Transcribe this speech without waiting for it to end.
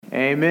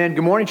Amen.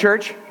 Good morning,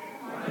 church.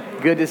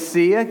 Good to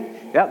see you.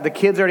 Yep, the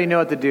kids already know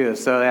what to do.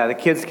 So yeah, the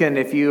kids can,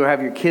 if you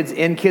have your kids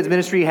in kids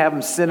ministry, have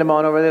them send them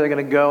on over there. They're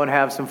going to go and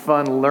have some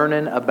fun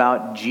learning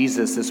about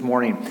Jesus this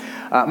morning.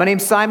 My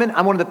name's Simon.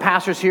 I'm one of the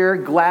pastors here.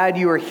 Glad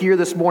you are here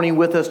this morning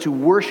with us to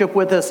worship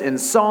with us in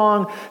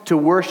song, to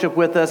worship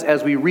with us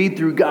as we read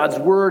through God's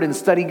Word and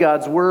study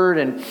God's Word.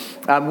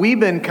 And we've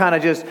been kind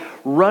of just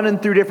running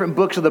through different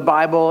books of the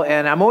Bible,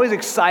 and I'm always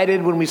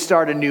excited when we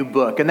start a new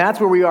book. And that's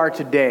where we are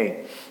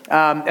today.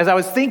 As I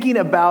was thinking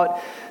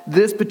about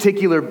this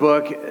particular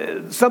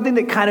book, something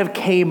that kind of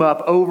came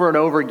up over and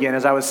over again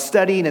as I was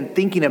studying and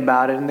thinking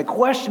about it. And the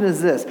question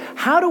is this: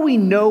 how do we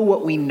know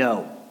what we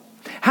know?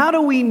 How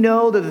do we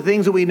know that the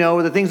things that we know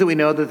are the things that we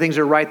know, that the things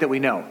are right that we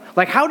know?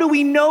 Like, how do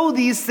we know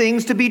these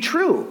things to be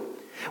true?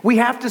 We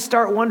have to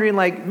start wondering,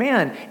 like,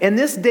 man, in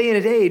this day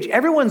and age,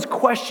 everyone's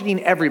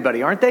questioning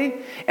everybody, aren't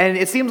they? And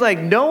it seems like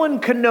no one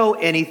can know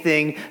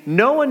anything.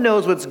 No one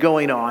knows what's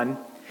going on.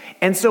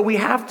 And so we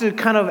have to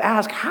kind of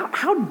ask,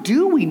 how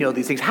do we know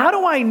these things? How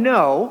do I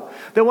know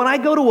that when I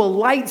go to a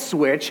light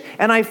switch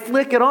and I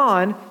flick it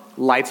on,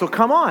 lights will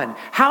come on?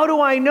 How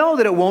do I know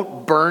that it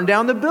won't burn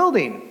down the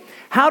building?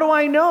 How do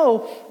I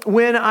know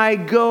when I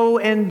go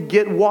and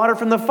get water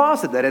from the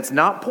faucet that it's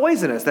not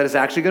poisonous, that it's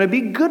actually going to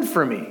be good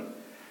for me?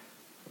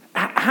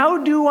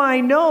 How do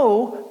I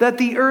know that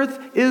the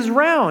earth is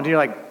round? And you're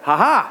like,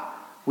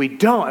 we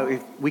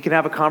don't. We can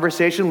have a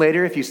conversation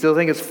later. If you still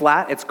think it's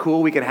flat, it's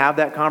cool. We can have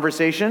that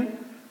conversation.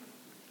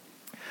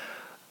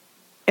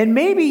 And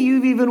maybe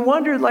you've even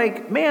wondered,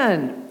 like,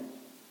 man,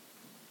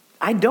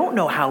 I don't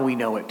know how we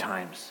know at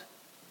times.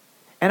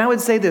 And I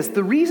would say this: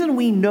 the reason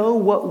we know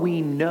what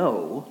we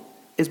know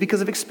is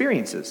because of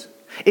experiences.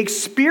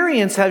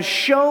 Experience has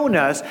shown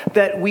us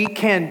that we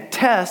can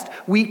test,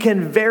 we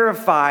can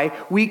verify,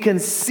 we can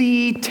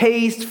see,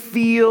 taste,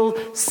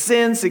 feel,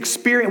 sense,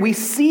 experience. We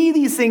see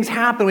these things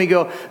happen. We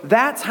go,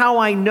 that's how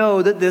I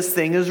know that this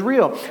thing is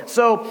real.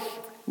 So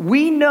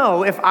we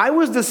know if I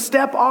was to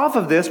step off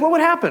of this, what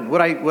would happen?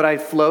 Would I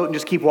float and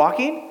just keep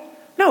walking?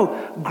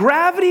 No,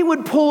 gravity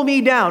would pull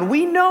me down.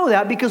 We know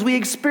that because we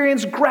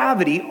experience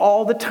gravity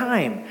all the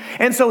time.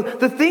 And so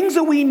the things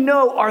that we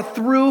know are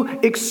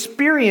through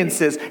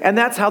experiences. And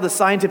that's how the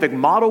scientific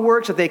model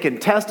works, that they can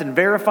test and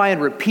verify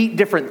and repeat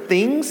different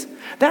things.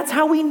 That's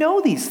how we know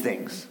these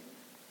things.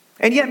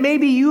 And yet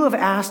maybe you have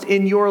asked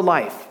in your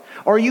life,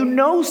 or you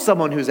know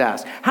someone who's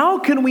asked, how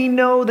can we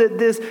know that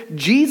this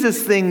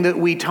Jesus thing that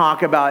we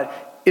talk about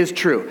is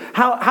true?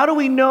 How do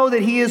we know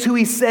that he is who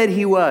he said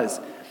he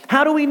was?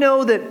 How do we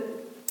know that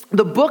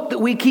the book that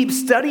we keep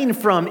studying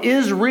from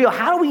is real?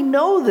 How do we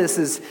know this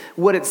is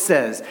what it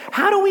says?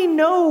 How do we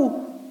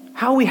know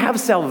how we have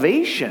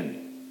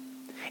salvation?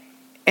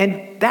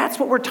 And that's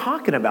what we're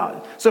talking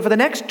about. So for the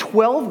next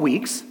 12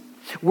 weeks,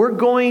 we're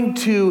going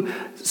to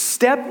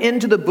step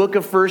into the book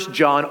of 1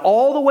 John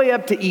all the way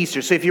up to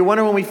Easter. So if you're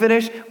wondering when we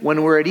finish,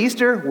 when we're at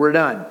Easter, we're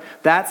done.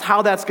 That's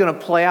how that's going to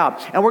play out.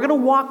 And we're going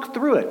to walk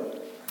through it.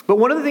 But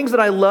one of the things that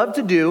I love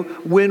to do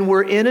when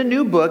we're in a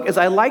new book is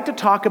I like to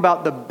talk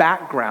about the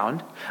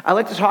background. I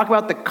like to talk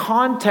about the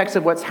context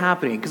of what's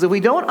happening. Because if we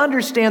don't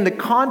understand the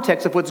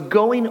context of what's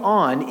going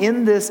on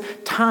in this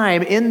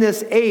time, in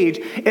this age,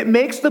 it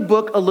makes the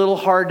book a little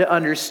hard to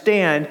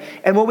understand.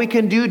 And what we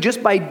can do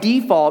just by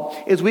default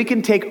is we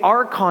can take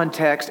our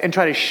context and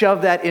try to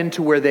shove that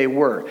into where they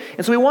were.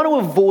 And so we want to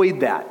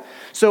avoid that.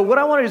 So what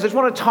I want to do is I just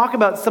want to talk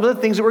about some of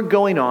the things that were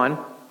going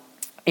on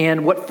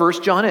and what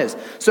 1 John is.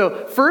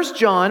 So 1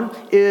 John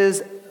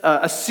is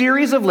a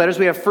series of letters.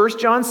 We have 1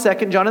 John,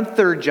 2 John, and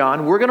 3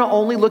 John. We're going to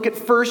only look at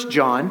 1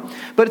 John,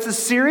 but it's a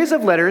series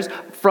of letters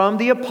from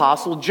the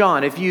Apostle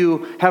John. If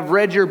you have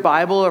read your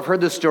Bible or have heard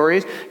the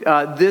stories,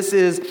 this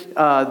is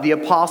the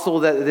apostle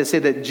that they say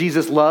that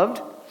Jesus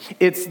loved.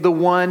 It's the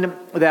one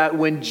that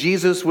when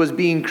Jesus was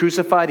being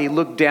crucified, he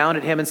looked down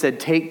at him and said,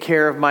 "Take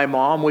care of my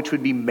mom," which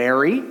would be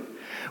Mary.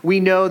 We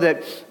know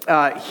that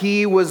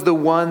he was the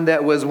one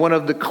that was one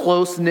of the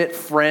close-knit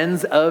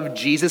friends of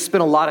Jesus,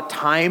 spent a lot of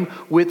time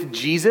with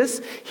Jesus.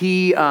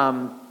 He,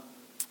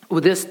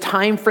 with this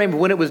time frame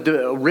when it was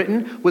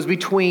written was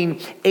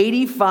between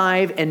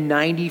 85 and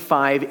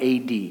 95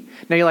 AD.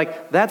 Now you're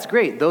like, that's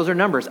great. Those are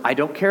numbers. I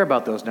don't care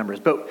about those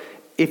numbers. But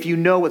if you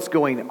know what's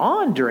going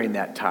on during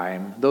that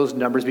time, those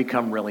numbers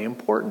become really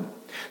important.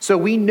 So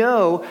we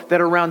know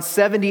that around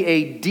 70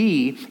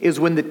 AD is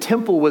when the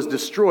temple was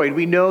destroyed.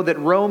 We know that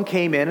Rome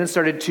came in and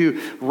started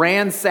to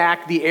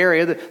ransack the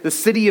area, the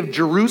city of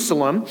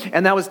Jerusalem,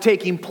 and that was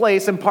taking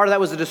place, and part of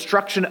that was the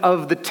destruction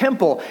of the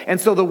temple.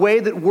 And so the way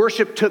that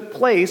worship took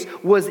place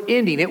was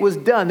ending. It was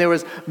done. There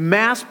was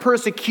mass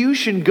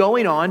persecution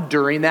going on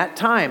during that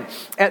time.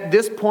 At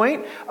this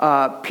point,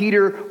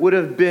 Peter would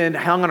have been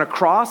hung on a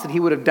cross and he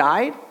would have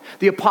died.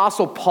 The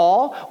Apostle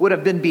Paul would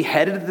have been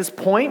beheaded at this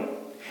point.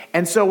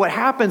 And so what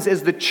happens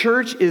is the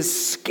church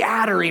is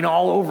scattering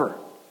all over.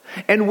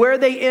 And where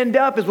they end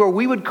up is where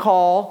we would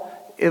call,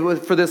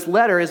 for this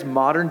letter, is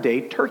modern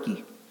day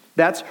Turkey.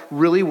 That's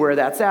really where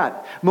that's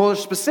at. More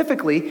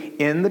specifically,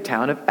 in the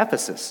town of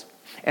Ephesus.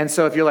 And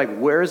so if you're like,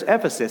 where's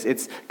Ephesus?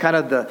 It's kind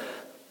of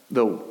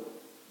the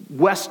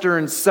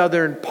western,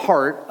 southern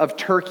part of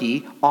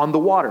Turkey on the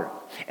water.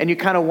 And you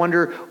kind of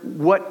wonder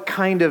what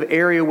kind of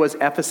area was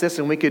Ephesus,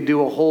 and we could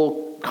do a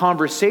whole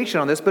conversation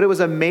on this, but it was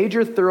a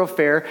major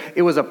thoroughfare.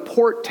 It was a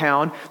port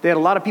town. They had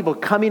a lot of people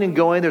coming and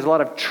going. There's a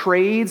lot of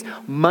trades,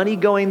 money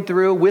going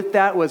through. With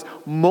that was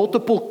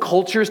multiple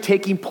cultures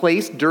taking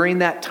place during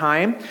that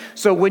time.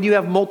 So when you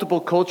have multiple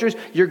cultures,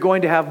 you're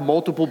going to have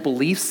multiple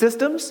belief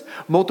systems,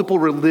 multiple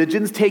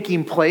religions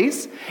taking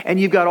place, and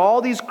you've got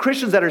all these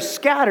Christians that are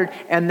scattered,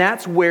 and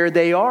that's where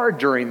they are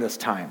during this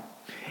time.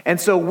 And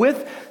so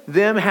with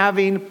them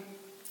having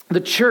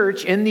the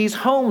church in these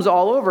homes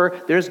all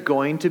over, there's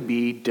going to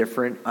be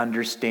different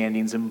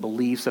understandings and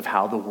beliefs of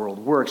how the world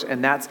works.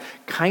 And that's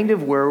kind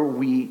of where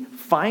we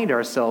find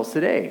ourselves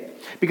today.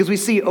 Because we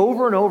see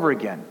over and over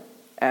again,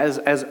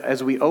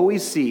 as we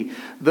always see,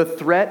 the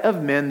threat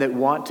of men that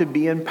want to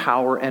be in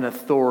power and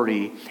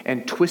authority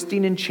and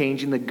twisting and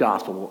changing the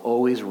gospel will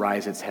always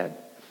rise its head.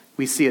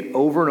 We see it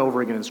over and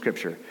over again in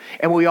Scripture.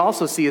 And what we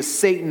also see is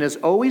Satan is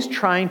always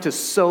trying to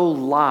sow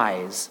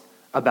lies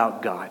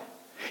about God.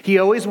 He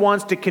always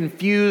wants to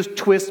confuse,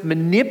 twist,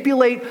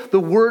 manipulate the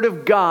Word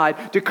of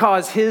God to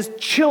cause his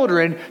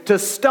children to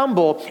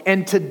stumble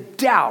and to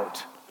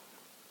doubt.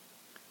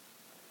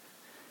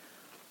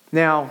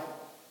 Now,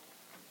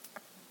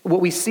 what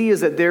we see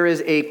is that there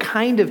is a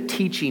kind of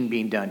teaching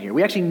being done here.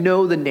 We actually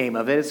know the name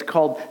of it. It's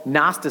called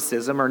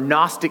Gnosticism or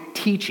Gnostic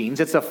teachings.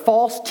 It's a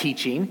false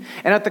teaching.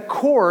 And at the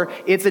core,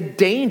 it's a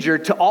danger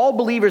to all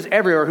believers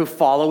everywhere who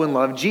follow and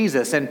love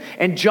Jesus.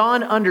 And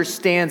John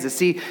understands it.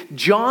 See,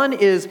 John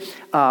is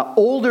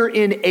older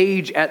in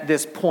age at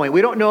this point.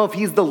 We don't know if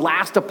he's the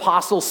last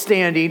apostle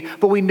standing,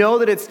 but we know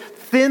that it's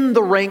thinned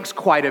the ranks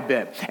quite a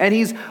bit. And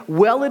he's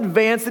well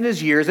advanced in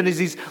his years. And as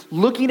he's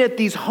looking at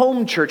these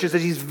home churches,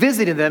 as he's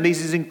visiting them,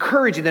 he's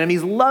encouraging them,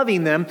 he's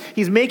loving them,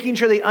 he's making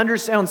sure they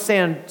understand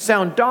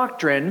sound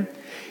doctrine.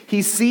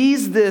 He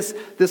sees this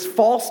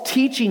false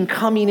teaching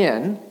coming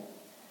in,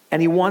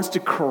 and he wants to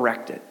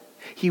correct it.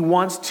 He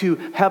wants to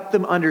help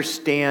them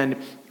understand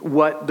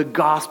what the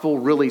gospel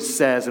really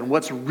says and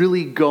what's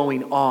really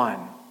going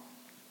on.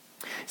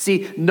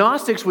 See,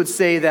 Gnostics would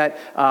say that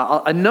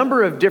a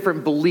number of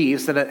different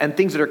beliefs and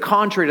things that are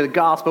contrary to the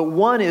gospel.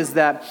 One is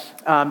that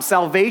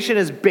salvation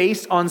is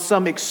based on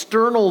some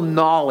external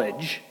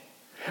knowledge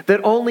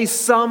that only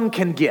some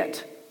can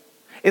get.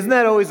 Isn't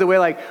that always the way?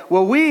 Like,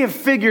 well, we have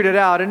figured it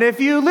out, and if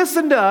you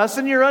listen to us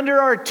and you're under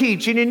our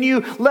teaching and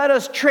you let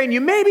us train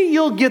you, maybe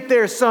you'll get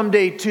there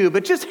someday too,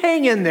 but just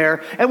hang in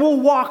there and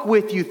we'll walk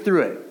with you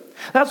through it.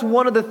 That's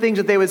one of the things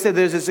that they would say.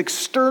 There's this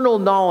external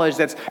knowledge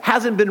that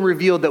hasn't been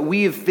revealed that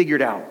we have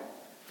figured out.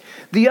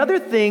 The other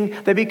thing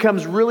that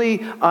becomes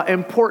really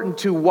important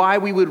to why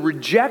we would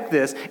reject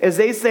this is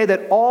they say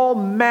that all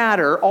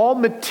matter, all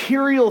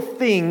material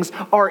things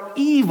are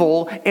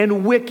evil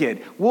and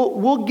wicked.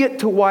 We'll get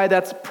to why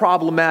that's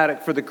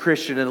problematic for the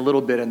Christian in a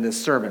little bit in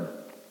this sermon.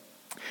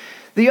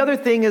 The other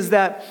thing is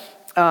that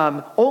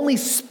only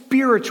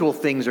spiritual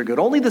things are good.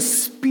 Only the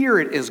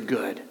Spirit is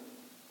good.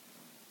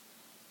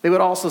 They would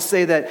also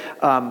say that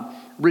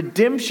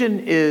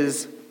redemption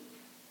is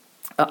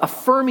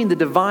affirming the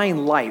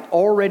divine light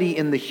already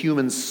in the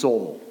human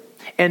soul,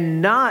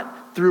 and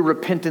not through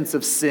repentance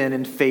of sin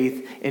and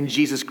faith in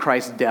Jesus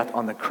Christ's death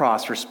on the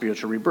cross for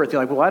spiritual rebirth.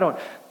 You're like, well,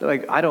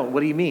 I don't, what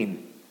do you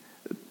mean?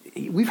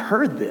 We've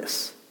heard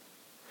this.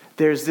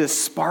 There's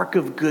this spark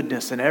of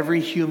goodness in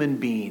every human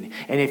being.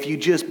 And if you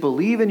just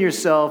believe in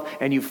yourself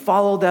and you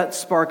follow that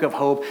spark of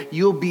hope,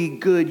 you'll be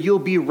good, you'll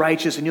be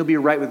righteous, and you'll be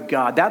right with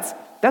God.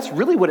 That's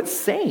really what it's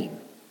saying.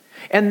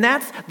 And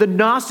that's the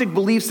Gnostic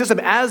belief system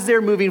as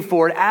they're moving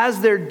forward,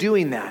 as they're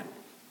doing that.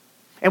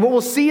 And what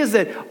we'll see is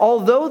that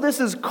although this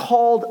is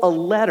called a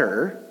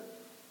letter,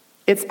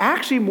 it's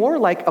actually more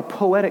like a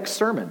poetic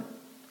sermon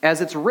as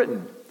it's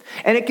written.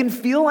 And it can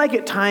feel like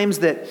at times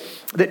that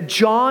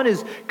John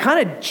is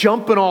kind of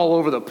jumping all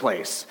over the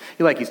place.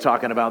 He's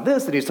talking about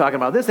this, and he's talking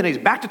about this, and he's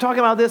back to talking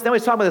about this, now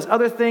he's talking about this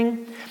other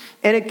thing.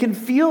 And it can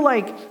feel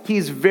like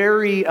he's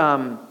very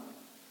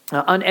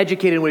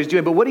uneducated in what he's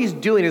doing, but what he's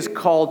doing is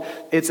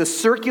it's a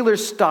circular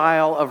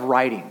style of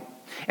writing.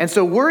 And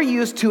so we're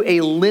used to a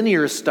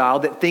linear style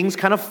that things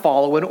kind of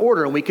follow in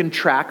order and we can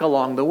track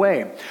along the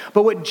way.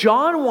 But what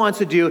John wants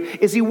to do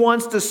is he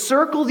wants to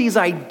circle these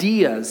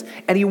ideas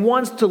and he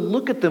wants to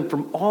look at them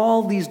from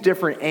all these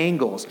different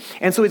angles.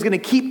 And so he's going to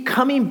keep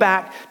coming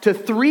back to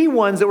three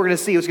ones that we're going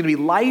to see. It's going to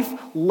be life,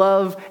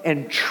 love,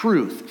 and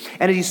truth.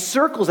 And as he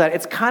circles that,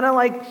 it's kind of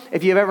like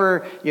if you've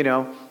ever,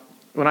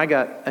 when I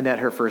got Annette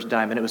her first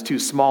diamond, it was too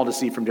small to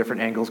see from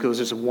different angles because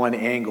it was just one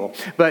angle.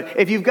 But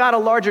if you've got a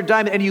larger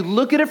diamond and you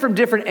look at it from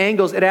different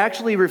angles, it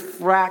actually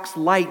refracts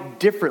light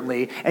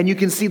differently, and you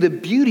can see the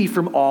beauty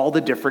from all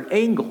the different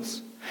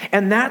angles.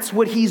 And that's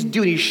what he's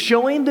doing. He's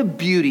showing the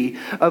beauty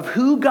of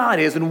who God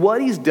is and what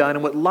he's done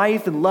and what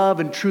life and love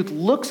and truth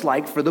looks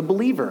like for the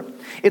believer.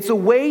 It's a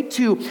way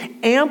to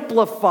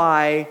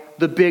amplify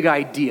the big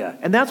idea.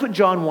 And that's what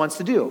John wants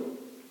to do.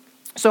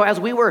 So as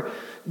we were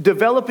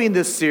developing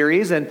this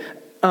series, and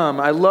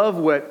I love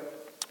what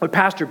what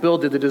Pastor Bill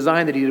did, the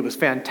design that he did was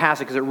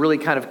fantastic because it really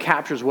kind of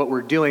captures what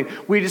we're doing.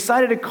 We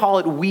decided to call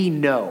it We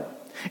Know.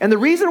 And the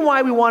reason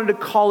why we wanted to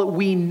call it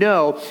We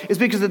Know is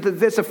because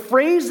it's a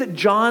phrase that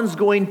John's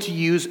going to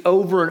use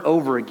over and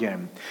over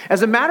again.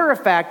 As a matter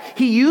of fact,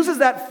 he uses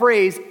that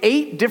phrase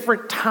 8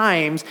 different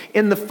times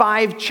in the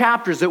 5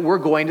 chapters that we're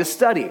going to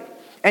study.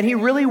 And he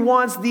really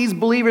wants these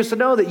believers to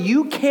know that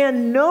you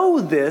can know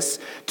this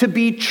to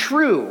be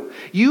true.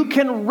 You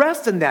can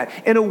rest in that.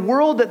 In a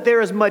world that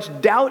there is much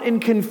doubt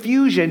and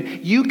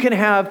confusion, you can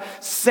have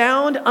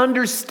sound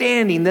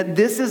understanding that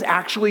this is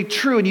actually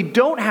true, and you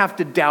don't have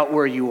to doubt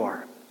where you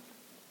are.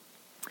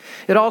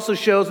 It also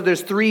shows that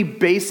there's 3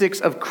 basics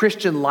of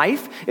Christian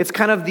life. It's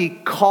kind of the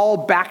call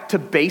back to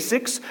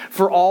basics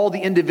for all the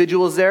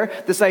individuals there.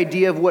 This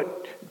idea of what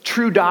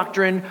true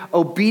doctrine,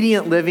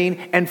 obedient living,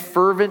 and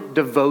fervent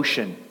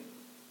devotion.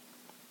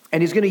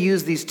 And he's going to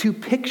use these 2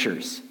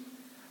 pictures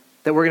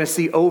that we're going to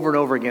see over and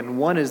over again.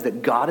 One is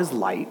that God is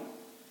light,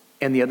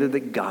 and the other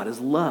that God is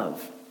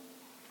love.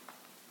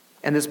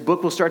 And this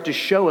book will start to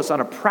show us on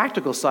a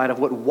practical side of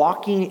what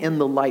walking in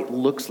the light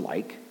looks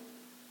like,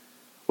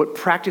 what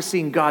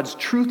practicing God's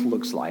truth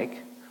looks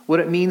like, what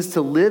it means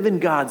to live in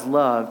God's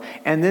love,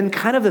 and then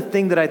kind of the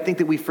thing that I think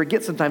that we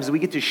forget sometimes is we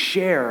get to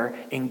share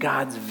in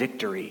God's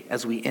victory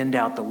as we end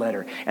out the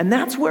letter. And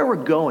that's where we're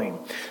going.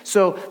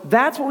 So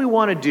that's what we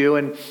want to do.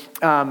 And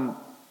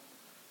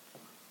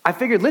I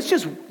figured let's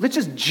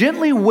just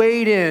gently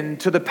wade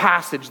into the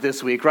passage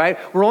this week, right?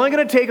 We're only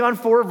going to take on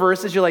 4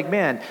 verses. You're like,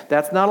 man,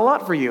 that's not a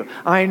lot for you.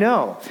 I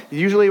know.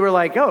 Usually we're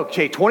like, oh,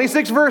 okay,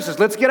 26 verses.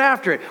 Let's get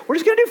after it. We're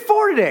just going to do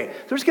 4 today.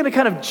 So we're just going to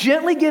kind of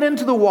gently get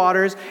into the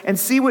waters and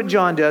see what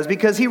John does,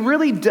 because he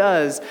really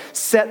does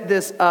set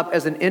this up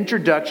as an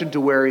introduction to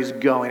where he's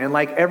going. And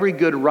like every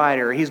good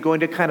writer, he's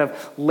going to kind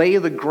of lay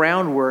the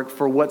groundwork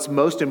for what's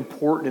most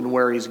important and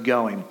where he's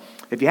going.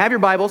 If you have your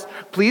Bibles,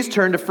 please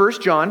turn to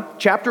 1 John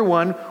chapter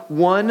 1,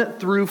 1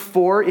 through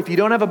 4. If you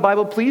don't have a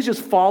Bible, please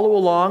just follow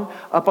along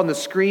up on the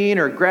screen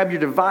or grab your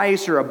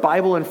device or a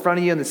Bible in front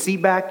of you in the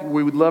seat back.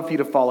 We would love for you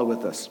to follow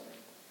with us.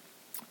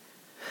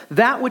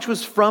 That which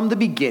was from the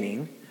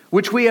beginning,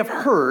 which we have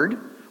heard,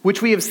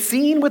 which we have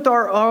seen with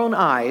our own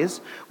eyes,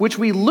 which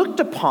we looked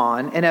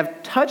upon and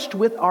have touched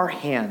with our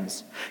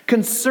hands,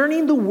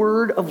 concerning the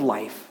word of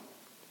life.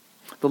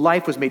 The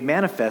life was made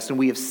manifest, and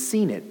we have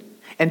seen it,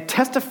 and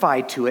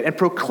testified to it, and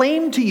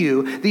proclaimed to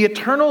you the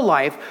eternal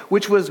life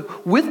which was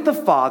with the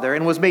Father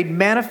and was made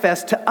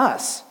manifest to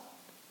us.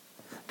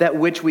 That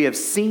which we have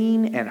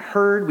seen and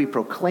heard we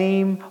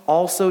proclaim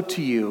also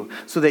to you,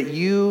 so that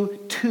you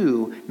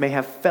too may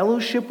have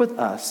fellowship with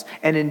us.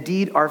 And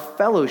indeed our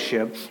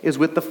fellowship is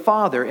with the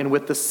Father and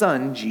with the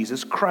Son,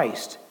 Jesus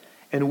Christ.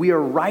 And we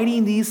are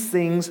writing these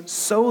things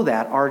so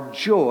that our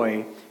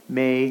joy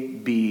may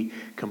be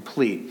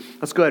complete.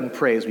 Let's go ahead and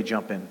pray as we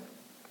jump in.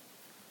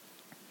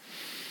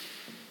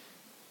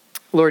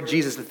 Lord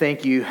Jesus, I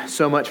thank you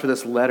so much for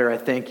this letter. I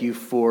thank you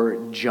for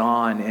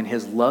John and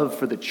his love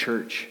for the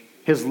church,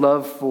 his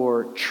love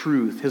for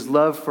truth, his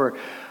love for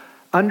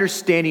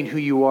understanding who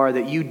you are,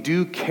 that you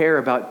do care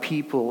about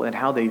people and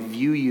how they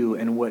view you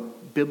and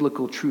what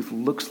biblical truth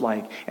looks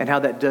like and how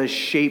that does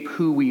shape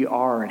who we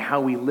are and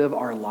how we live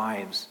our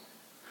lives.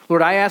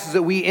 Lord, I ask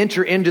that we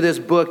enter into this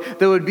book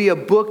that would be a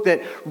book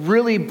that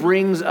really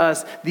brings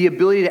us the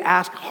ability to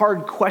ask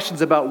hard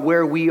questions about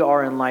where we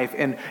are in life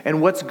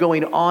and what's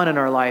going on in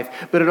our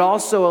life. But it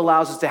also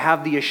allows us to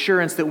have the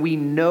assurance that we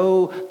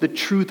know the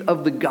truth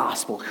of the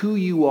gospel, who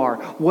you are,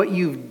 what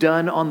you've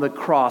done on the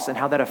cross, and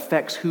how that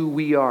affects who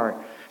we are,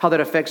 how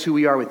that affects who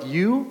we are with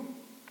you,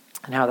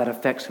 and how that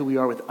affects who we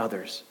are with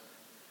others.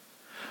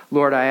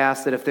 Lord, I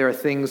ask that if there are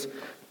things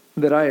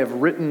that I have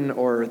written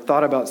or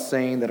thought about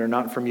saying that are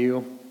not from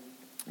you,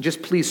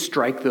 just please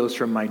strike those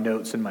from my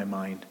notes in my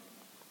mind.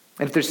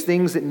 And if there's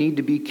things that need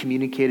to be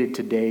communicated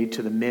today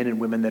to the men and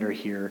women that are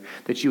here,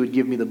 that you would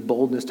give me the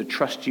boldness to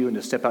trust you and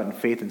to step out in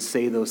faith and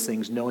say those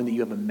things, knowing that you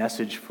have a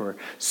message for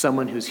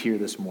someone who's here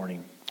this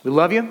morning. We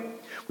love you.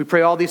 We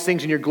pray all these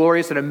things in your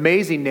glorious and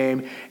amazing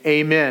name.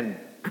 Amen.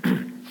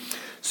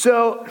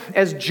 So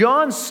as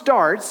John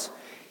starts,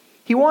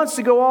 he wants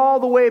to go all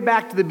the way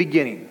back to the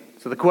beginning.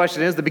 So the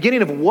question is, the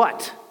beginning of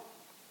what?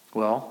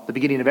 Well, the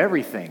beginning of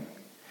everything.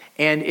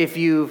 And if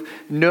you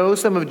know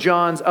some of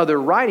John's other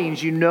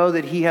writings, you know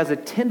that he has a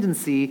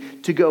tendency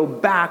to go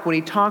back when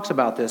he talks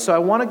about this. So I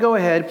want to go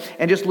ahead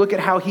and just look at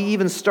how he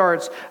even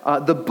starts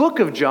the book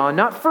of John,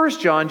 not 1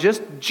 John,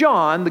 just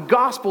John, the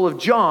Gospel of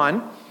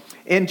John,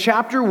 in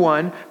chapter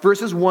 1,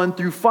 verses 1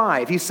 through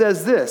 5. He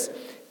says this,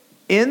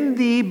 "In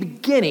the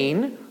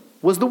beginning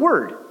was the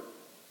Word,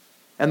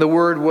 and the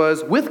Word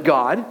was with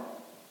God,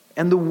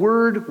 and the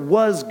Word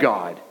was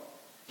God.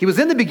 He was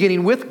in the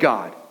beginning with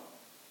God.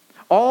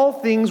 All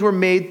things were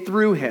made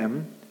through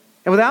him,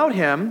 and without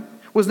him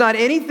was not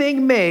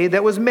anything made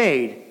that was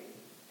made.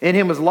 In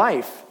him was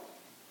life,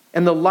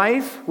 and the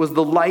life was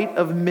the light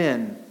of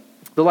men.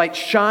 The light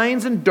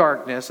shines in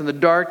darkness, and the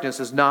darkness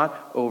has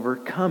not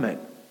overcome it."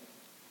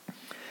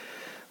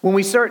 When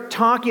we start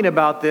talking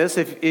about this,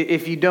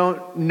 if you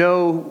don't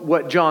know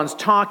what John's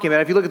talking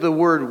about, if you look at the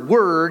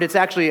word, it's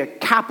actually a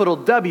capital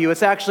W.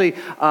 It's actually,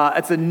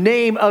 it's a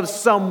name of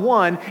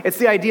someone. It's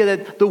the idea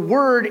that the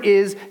Word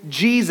is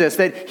Jesus,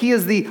 that He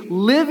is the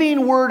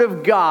living Word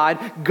of God,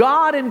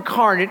 God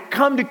incarnate,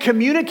 come to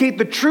communicate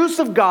the truths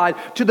of God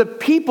to the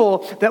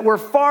people that were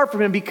far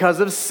from Him because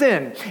of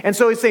sin. And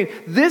so He's saying,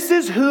 this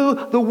is who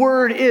the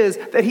Word is,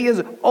 that He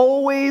has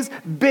always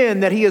been,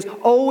 that He has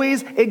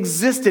always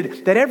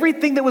existed, that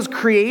everything that was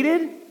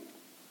created,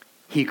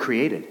 He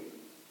created.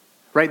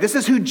 Right? This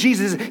is who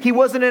Jesus is. He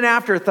wasn't an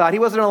afterthought. He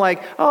wasn't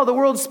like, oh, the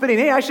world's spinning.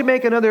 Hey, I should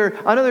make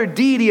another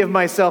deity of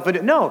myself.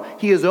 And no,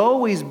 He has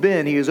always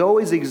been. He has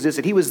always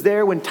existed. He was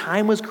there when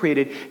time was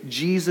created.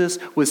 Jesus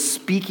was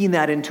speaking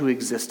that into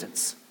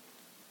existence.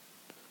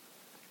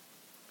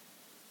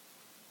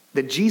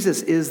 That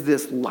Jesus is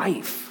this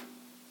life.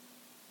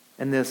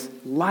 And this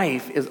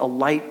life is a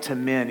light to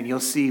men. And you'll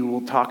see,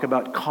 we'll talk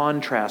about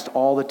contrast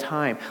all the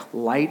time.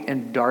 Light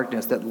and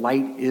darkness, that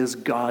light is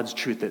God's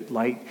truth, that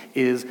light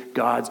is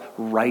God's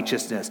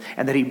righteousness.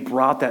 And that He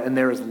brought that, and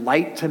there is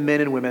light to men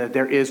and women, that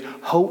there is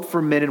hope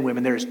for men and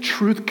women. There is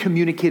truth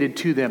communicated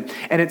to them.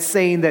 And it's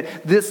saying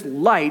that this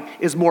light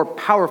is more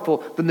powerful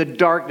than the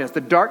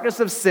darkness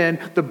of sin,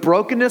 the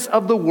brokenness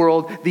of the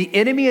world, the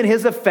enemy and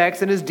his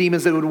effects and his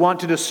demons that would want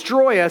to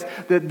destroy us,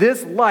 that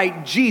this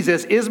light,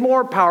 Jesus, is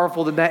more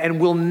powerful than that and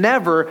will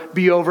never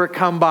be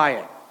overcome by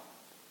it.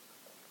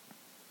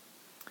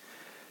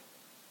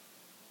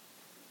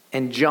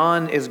 And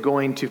John is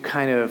going to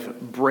kind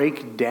of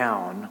break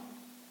down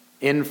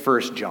in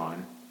 1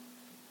 John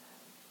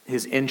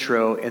his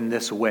intro in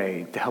this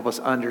way to help us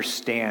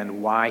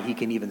understand why he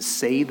can even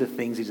say the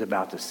things he's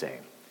about to say.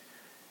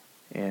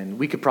 And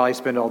we could probably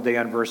spend all day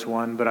on verse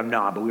 1, but I'm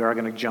not. But we are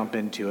going to jump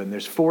into it. And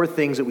there's 4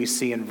 things that we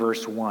see in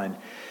verse 1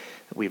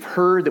 that we've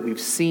heard, that we've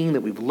seen,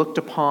 that we've looked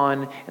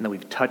upon, and that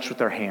we've touched with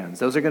our hands.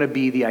 Those are going to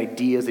be the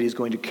ideas that he's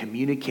going to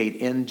communicate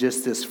in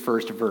just this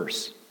first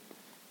verse.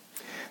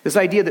 This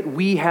idea that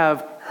we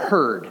have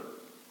heard.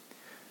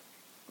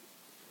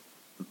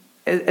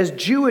 As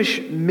Jewish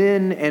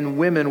men and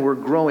women were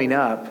growing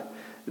up,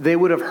 they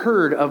would have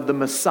heard of the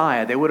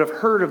Messiah. They would have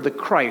heard of the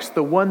Christ,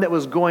 the one that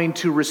was going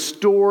to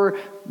restore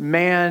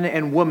man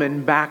and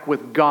woman back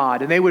with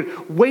God. And they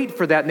would wait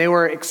for that, and they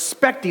were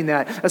expecting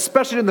that,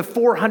 especially in the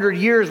 400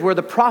 years where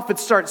the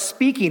prophets start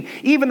speaking.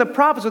 Even the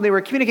prophets, when they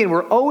were communicating,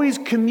 were always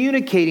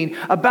communicating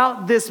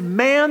about this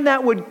man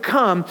that would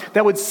come,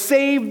 that would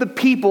save the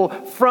people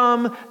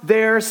from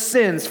their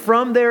sins,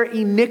 from their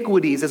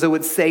iniquities, as it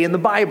would say in the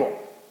Bible.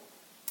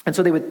 And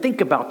so they would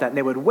think about that, and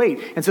they would wait.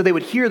 And so they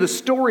would hear the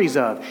stories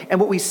of. And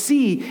what we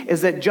see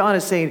is that John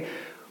is saying,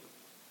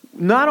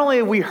 not only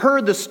have we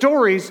heard the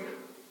stories,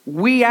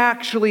 we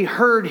actually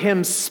heard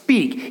him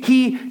speak.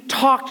 He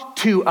talked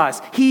to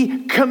us.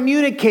 He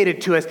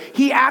communicated to us.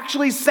 He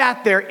actually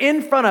sat there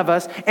in front of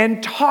us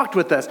and talked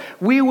with us.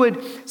 We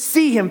would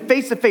see him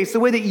face to face,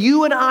 the way that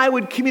you and I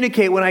would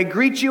communicate when I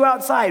greet you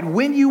outside,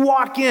 when you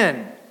walk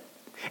in.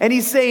 And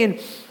he's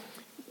saying,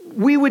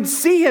 we would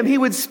see him, he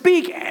would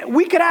speak,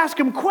 we could ask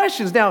him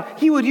questions. Now,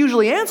 he would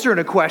usually answer in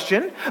a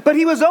question, but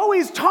he was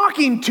always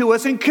talking to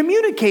us and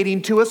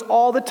communicating to us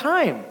all the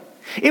time.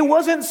 It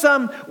wasn't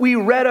some we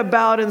read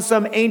about in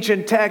some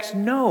ancient text.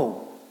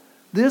 No,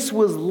 this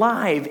was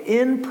live,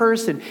 in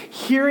person,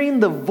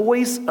 hearing the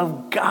voice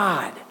of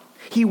God.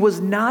 He was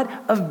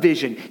not a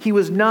vision. He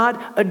was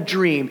not a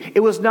dream.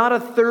 It was not a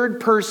third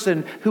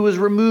person who was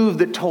removed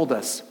that told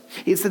us.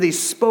 It said he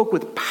spoke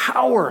with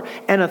power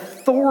and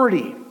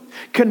authority,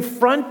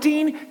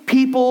 confronting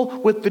people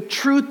with the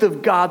truth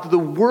of God, the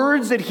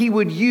words that he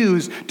would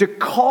use to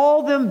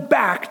call them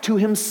back to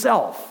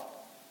himself.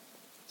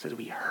 It said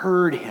we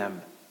heard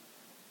him.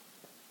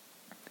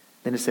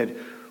 Then it said,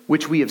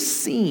 which we have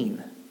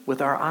seen with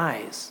our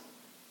eyes.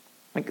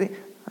 Like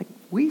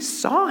we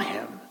saw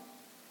him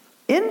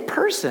in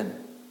person.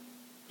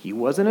 He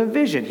wasn't a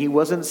vision. He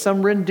wasn't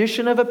some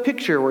rendition of a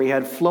picture where he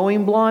had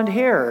flowing blonde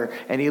hair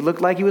and he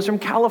looked like he was from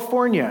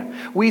California.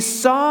 We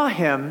saw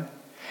him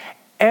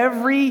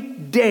every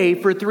day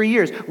for 3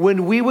 years.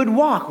 When we would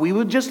walk, we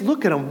would just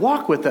look at him,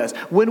 walk with us.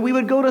 When we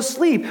would go to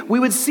sleep, we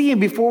would see him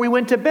before we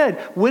went to bed.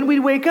 When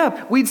we'd wake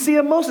up, we'd see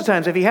him most of the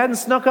times if he hadn't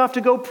snuck off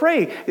to go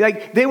pray.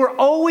 Like they were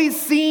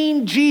always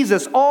seeing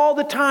Jesus all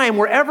the time,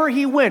 wherever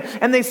he went,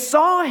 and they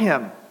saw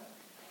him.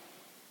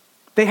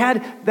 They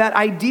had that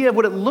idea of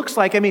what it looks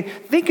like. I mean,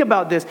 think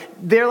about this.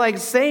 They're like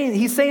saying,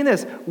 he's saying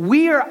this,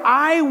 we are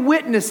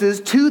eyewitnesses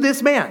to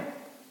this man.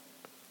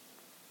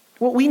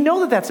 Well, we know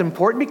that that's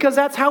important because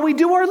that's how we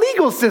do our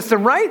legal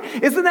system, right?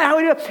 Isn't that how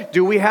we do it?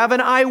 Do we have an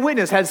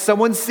eyewitness? Has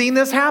someone seen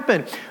this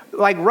happen?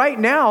 Like right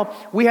now,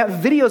 we have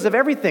videos of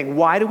everything.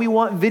 Why do we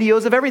want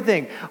videos of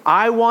everything?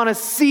 I want to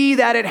see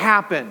that it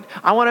happened.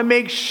 I want to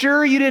make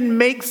sure you didn't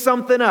make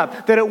something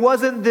up, that it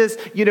wasn't this,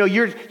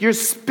 you're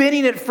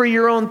spinning it for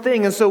your own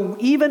thing. And so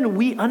even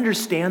we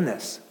understand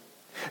this.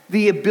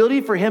 The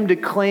ability for him to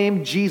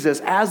claim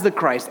Jesus as the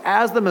Christ,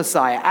 as the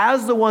Messiah,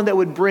 as the one that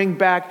would bring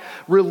back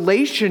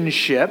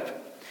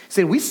relationship,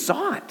 saying we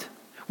saw it.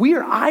 We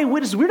are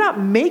eyewitnesses. We're not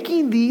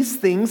making these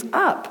things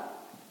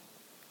up.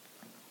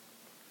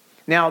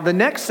 Now, the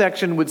next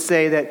section would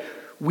say that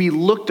we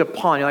looked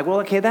upon. You're like,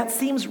 well, okay, that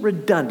seems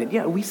redundant.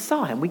 Yeah, we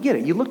saw him. We get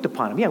it. You looked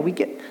upon him. Yeah, we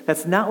get.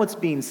 That's not what's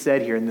being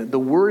said here. And the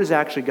word has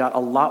actually got a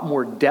lot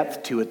more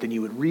depth to it than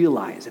you would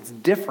realize. It's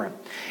different.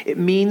 It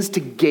means to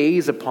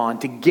gaze upon,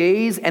 to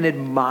gaze and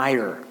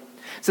admire.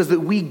 It says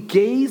that we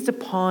gazed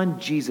upon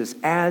Jesus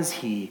as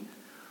he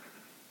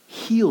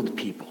healed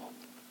people,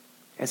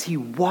 as he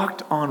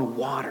walked on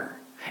water,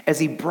 as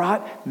he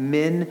brought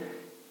men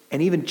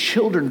and even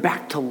children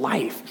back to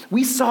life.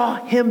 We saw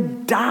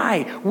him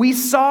die. We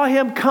saw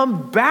him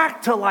come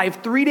back to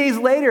life 3 days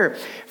later.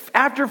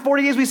 After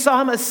 40 days, we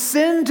saw him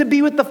ascend to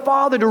be with the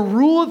Father, to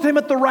rule with him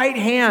at the right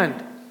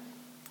hand.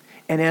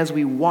 And as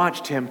we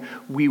watched him,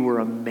 we were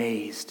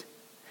amazed.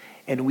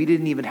 And we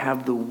didn't even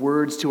have the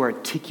words to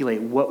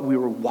articulate what we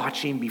were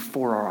watching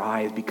before our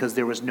eyes because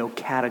there was no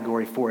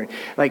category for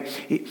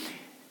it.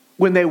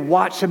 When they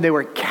watched him, they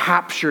were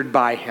captured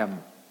by him.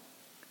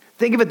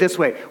 Think of it this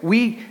way.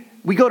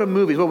 We go to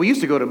movies. Well, we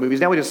used to go to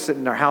movies. Now we just sit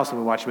in our house and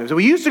we watch movies. So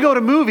we used to go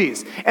to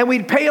movies and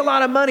we'd pay a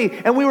lot of money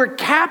and we were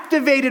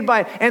captivated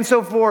by it. And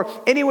so for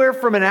anywhere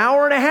from an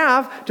hour and a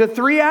half to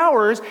 3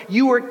 hours,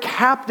 you were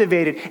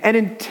captivated and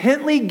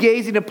intently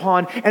gazing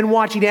upon and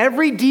watching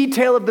every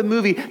detail of the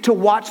movie to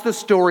watch the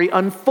story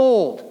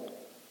unfold.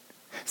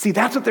 See,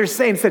 that's what they're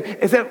saying.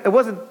 It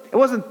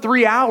wasn't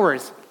 3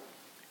 hours.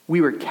 We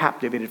were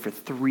captivated for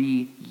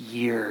 3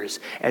 years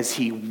as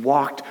he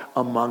walked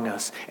among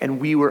us.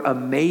 And we were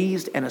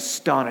amazed and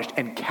astonished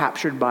and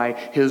captured by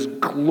his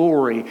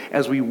glory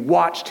as we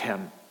watched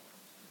him.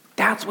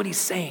 That's what he's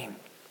saying.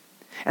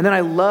 And then I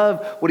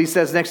love what he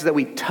says next is that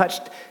we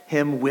touched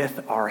him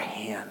with our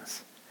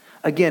hands.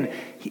 Again,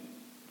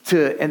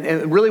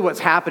 and really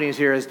what's happening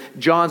here is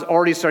John's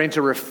already starting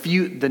to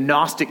refute the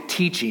Gnostic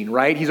teaching,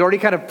 right? He's already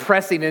kind of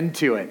pressing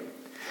into it.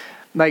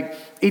 Like,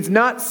 it's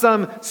not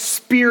some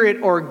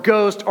spirit or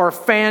ghost or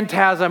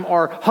phantasm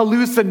or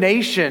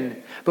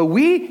hallucination, but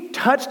we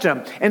touched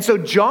him. And so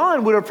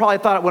John would have probably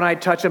thought when I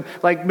touched him,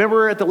 like,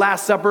 remember at the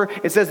Last Supper,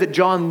 it says that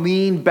John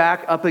leaned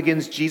back up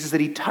against Jesus,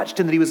 that he touched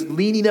him, that he was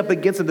leaning up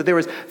against him, that there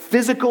was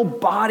physical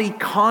body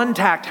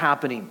contact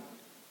happening.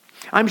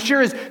 I'm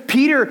sure as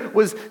Peter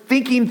was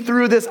thinking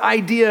through this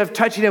idea of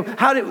touching him,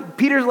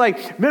 Peter's like,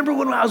 remember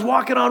when I was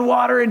walking on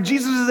water and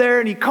Jesus was there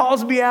and he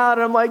calls me out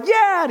and I'm like,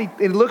 yeah, and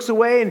he looks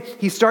away and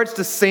he starts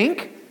to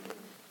sink.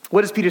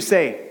 What does Peter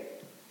say?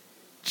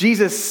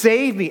 Jesus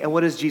saved me. And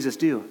what does Jesus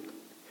do?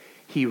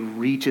 He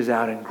reaches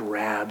out and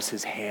grabs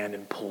his hand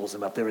and pulls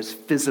him up. There was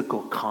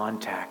physical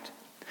contact.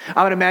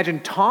 I would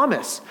imagine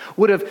Thomas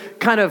would have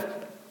kind of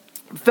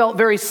felt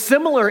very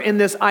similar in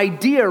this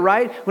idea,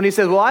 right? When he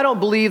says, well, I don't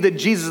believe that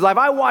Jesus is alive.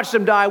 I watched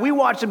him die. We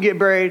watched him get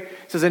buried. He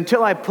says,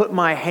 until I put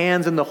my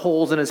hands in the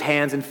holes in his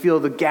hands and feel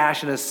the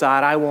gash in his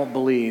side, I won't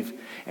believe.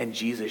 And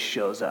Jesus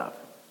shows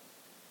up.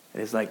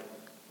 And he's like,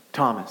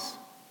 Thomas,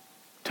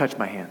 touch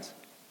my hands.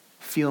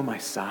 Feel my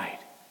side.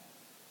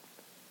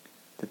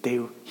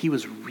 That he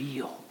was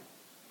real.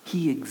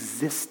 He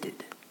existed.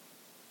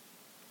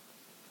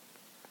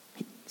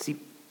 See,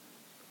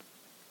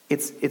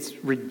 It's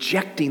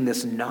rejecting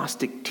this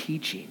Gnostic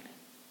teaching.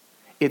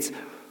 It's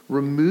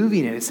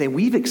removing it. It's saying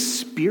we've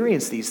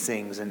experienced these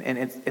things,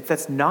 and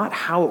that's not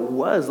how it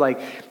was.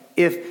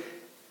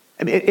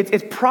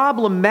 It's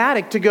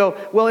problematic to go,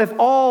 well, if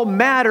all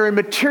matter and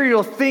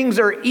material things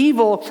are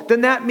evil,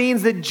 then that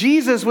means that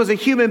Jesus was a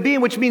human being,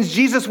 which means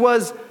Jesus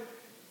was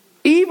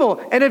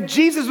evil. And if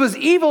Jesus was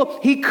evil,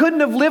 he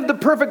couldn't have lived the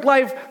perfect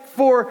life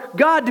for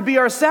God to be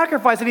our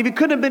sacrifice. And if he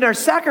couldn't have been our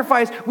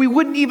sacrifice, we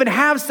wouldn't even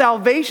have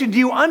salvation. Do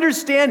you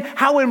understand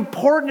how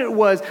important it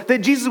was that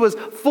Jesus was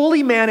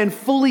fully man and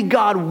fully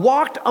God,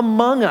 walked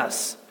among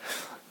us,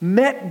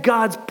 met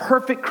God's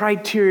perfect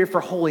criteria for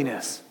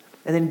holiness,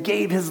 and then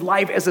gave his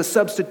life as a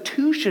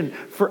substitution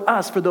for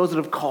us, for those that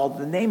have called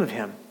the name of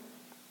him?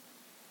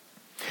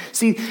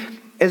 See,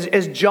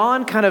 as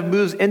John kind of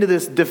moves into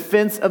this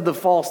defense of the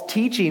false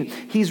teaching,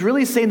 he's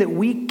really saying that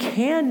we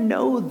can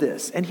know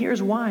this. And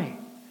here's why.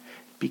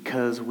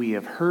 Because we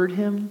have heard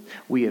him,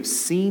 we have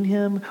seen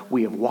him,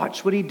 we have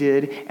watched what he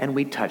did, and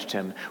we touched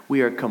him.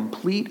 We are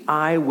complete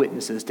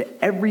eyewitnesses to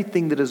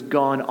everything that has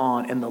gone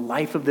on in the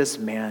life of this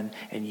man,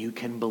 and you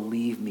can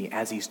believe me.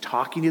 As he's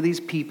talking to these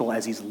people,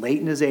 as he's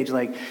late in his age,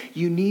 like,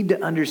 you need to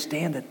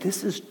understand that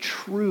this is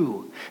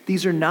true.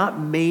 These are not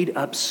made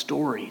up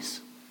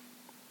stories.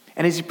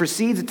 And as he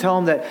proceeds to tell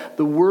him that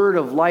the word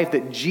of life,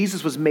 that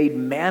Jesus was made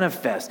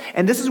manifest.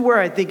 And this is where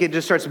I think it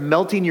just starts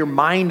melting your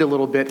mind a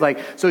little bit.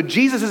 So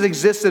Jesus has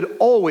existed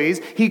always.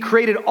 He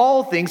created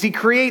all things. He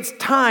creates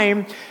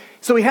time.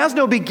 So he has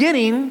no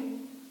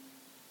beginning.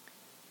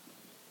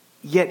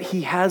 Yet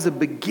he has a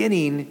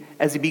beginning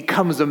as he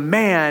becomes a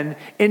man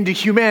into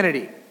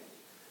humanity.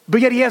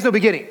 But yet he has no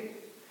beginning.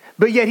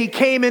 But yet he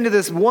came into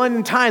this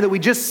one time that we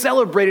just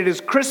celebrated as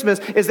Christmas,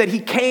 is that he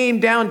came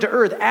down to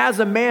earth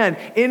as a man,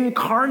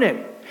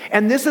 incarnate.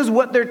 And this is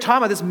what they're talking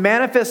about, this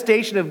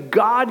manifestation of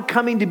God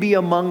coming to be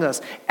among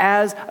us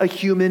as a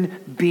human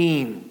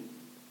being.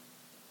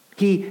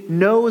 He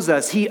knows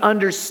us. He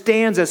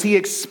understands us. He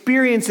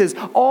experiences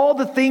all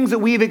the things that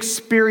we've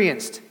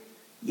experienced,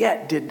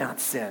 yet did not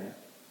sin.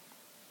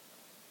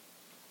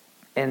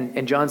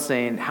 And John's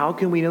saying, how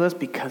can we know this?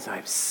 Because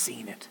I've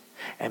seen it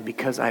and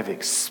because I've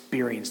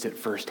experienced it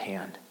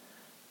firsthand.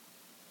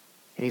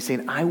 And he's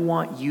saying, I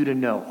want you to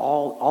know,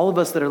 all of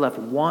us that are left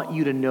want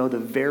you to know the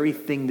very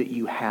thing that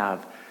you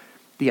have,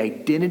 the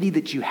identity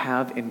that you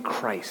have in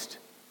Christ,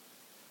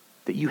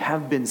 that you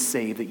have been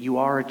saved, that you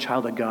are a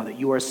child of God, that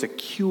you are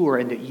secure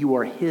and that you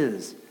are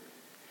his.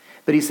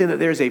 But he's saying that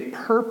there's a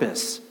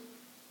purpose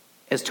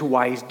as to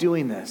why he's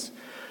doing this.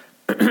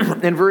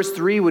 And verse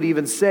 3 would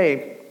even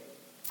say,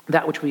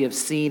 that which we have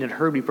seen and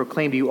heard we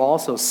proclaim to you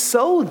also,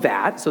 so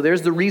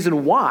there's the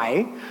reason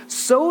why,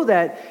 so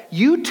that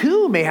you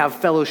too may have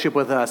fellowship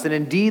with us. And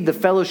indeed, the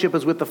fellowship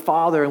is with the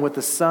Father and with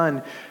the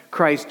Son,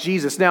 Christ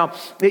Jesus. Now,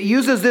 it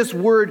uses this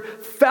word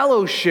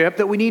fellowship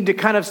that we need to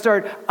kind of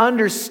start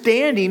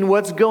understanding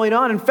what's going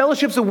on. And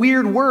fellowship's a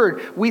weird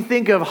word. We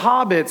think of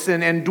hobbits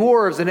and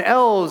dwarves and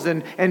elves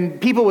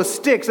and people with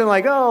sticks and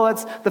like, oh,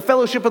 that's the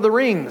Fellowship of the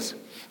Rings.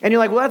 And you're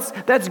like, well,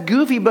 that's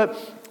goofy, but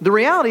the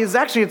reality is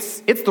actually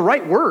it's the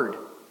right word.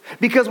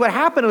 Because what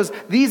happened was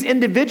these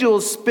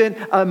individuals spent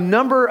a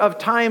number of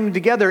time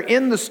together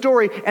in the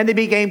story and they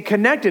became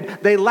connected.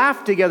 They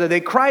laughed together, they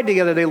cried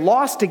together, they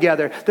lost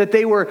together, that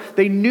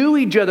they knew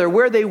each other,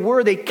 where they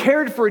were, they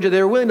cared for each other,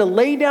 they were willing to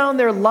lay down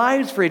their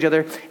lives for each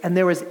other, and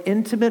there was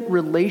intimate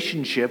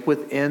relationship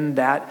within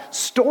that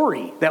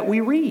story that we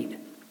read.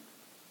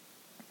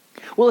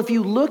 Well, if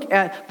you look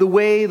at the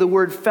way the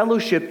word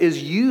fellowship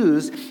is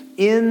used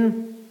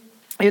in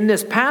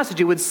this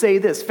passage, it would say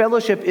this: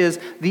 fellowship is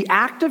the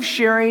act of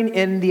sharing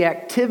in the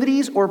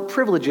activities or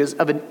privileges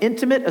of an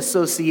intimate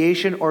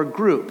association or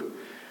group,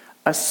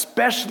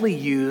 especially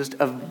used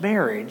of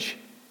marriage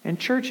and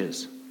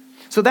churches.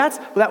 So that's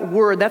that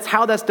word, that's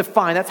how that's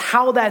defined, that's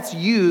how that's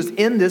used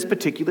in this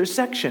particular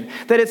section.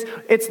 That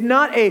it's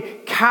not a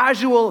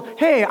casual,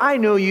 hey, I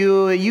know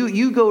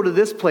you go to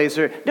this place,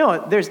 or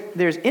no,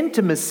 there's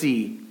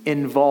intimacy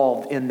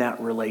involved in that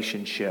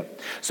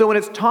relationship. So when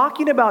it's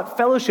talking about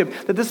fellowship,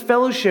 that this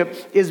fellowship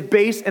is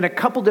based in a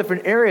couple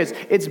different areas.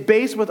 It's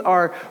based with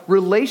our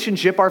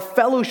relationship, our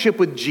fellowship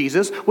with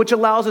Jesus, which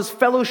allows us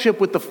fellowship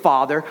with the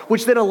Father,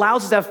 which then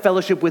allows us to have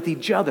fellowship with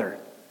each other.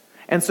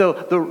 And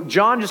so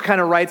John just kind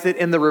of writes it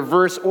in the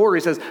reverse order.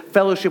 He says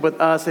fellowship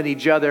with us and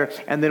each other,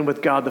 and then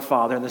with God the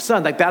Father and the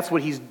Son. Like that's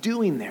what he's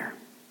doing there.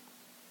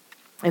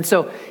 And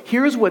so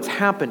here's what's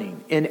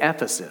happening in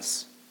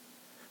Ephesus.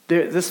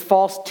 This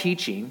false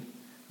teaching,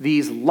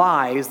 these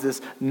lies,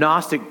 this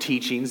Gnostic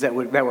teachings that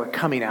were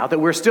coming out, that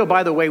we're still,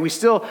 by the way, we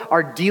still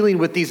are dealing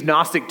with these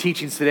Gnostic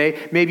teachings today.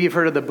 Maybe you've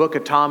heard of the book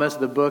of Thomas,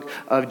 the book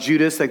of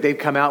Judas, like they've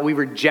come out. We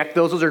reject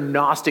those. Those are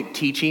Gnostic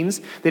teachings.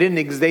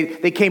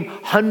 They came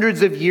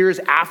hundreds of years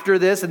after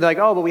this, and they're like,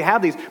 oh, but we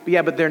have these. But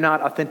yeah, but they're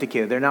not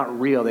authenticated. They're not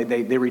real.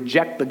 They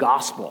reject the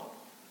gospel.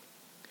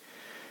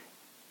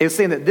 It's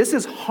saying that this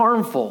is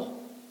harmful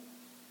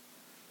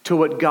to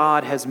what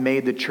God has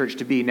made the church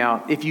to be.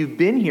 Now, if you've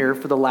been here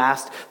for the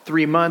last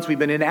 3 months, we've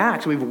been in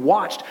Acts, we've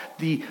watched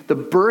the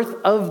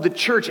birth of the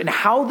church and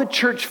how the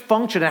church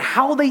functioned and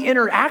how they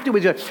interacted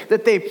with each other,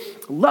 that they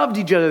loved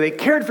each other, they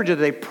cared for each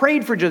other, they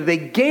prayed for each other, they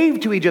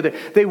gave to each other,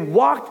 they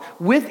walked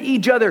with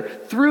each other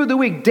through the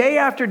week. Day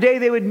after day,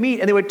 they would meet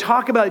and they would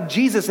talk about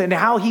Jesus and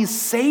how he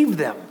saved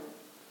them.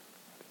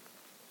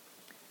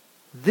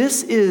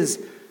 This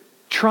is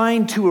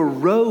trying to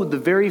erode the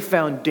very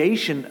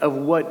foundation of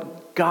what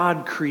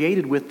God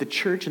created with the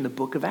church in the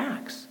book of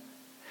Acts.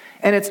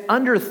 And it's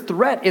under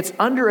threat, it's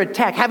under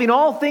attack. Having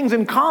all things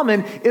in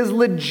common is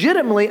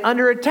legitimately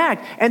under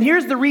attack. And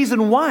here's the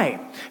reason why.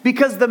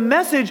 Because the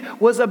message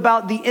was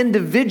about the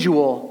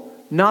individual,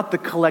 not the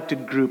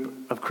collected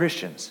group of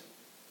Christians.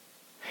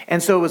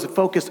 And so it was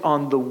focused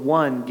on the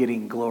one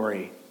getting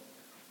glory,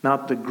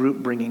 not the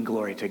group bringing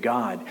glory to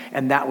God.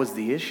 And that was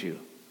the issue.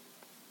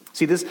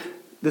 See,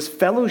 this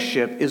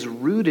fellowship is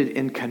rooted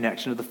in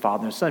connection to the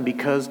Father and Son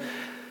because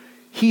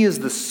he is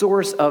the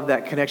source of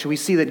that connection. We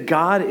see that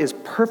God is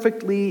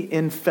perfectly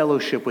in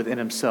fellowship within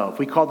himself.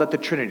 We call that the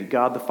Trinity: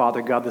 God the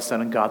Father, God the Son,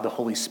 and God the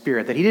Holy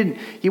Spirit. That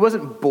he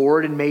wasn't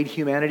bored and made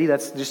humanity.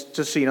 That's just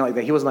so you know, like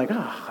that. He wasn't like,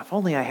 oh, if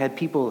only I had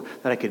people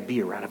that I could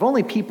be around. If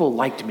only people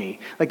liked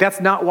me. Like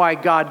that's not why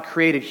God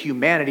created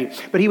humanity.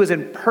 But he was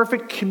in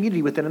perfect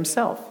community within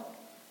himself.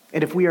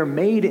 And if we are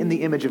made in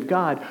the image of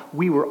God,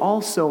 we were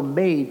also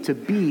made to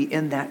be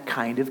in that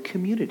kind of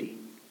community.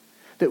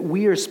 That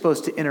we are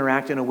supposed to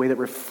interact in a way that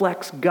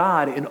reflects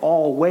God in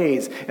all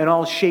ways, in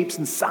all shapes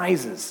and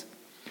sizes.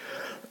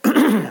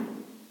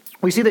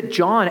 We see that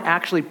John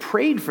actually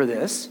prayed for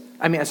this.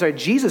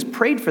 Jesus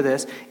prayed for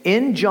this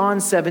in John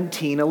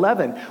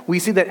 17:11. We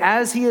see that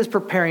as he is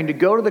preparing to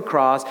go to the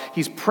cross,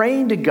 he's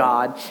praying to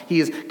God.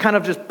 He is kind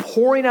of just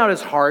pouring out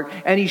his heart,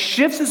 and he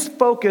shifts his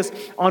focus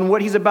on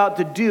what he's about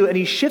to do, and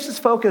he shifts his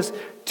focus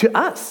to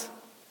us.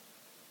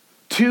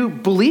 To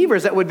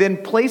believers that would then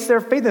place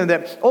their faith in him,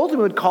 that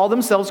ultimately would call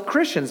themselves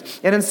Christians.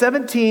 And in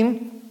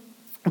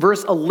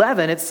Verse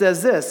 11, it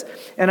says this,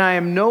 "And I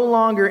am no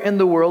longer in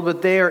the world,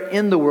 but they are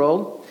in the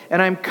world.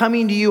 And I'm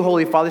coming to you,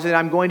 Holy Father, saying,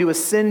 I'm going to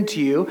ascend to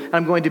you, and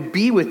I'm going to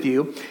be with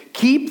you.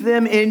 Keep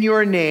them in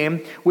your name,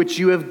 which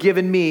you have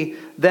given me,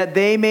 that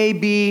they may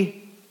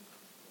be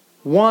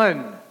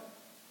one,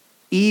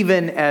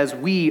 even as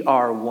we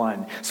are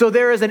one." So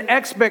there is an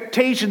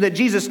expectation that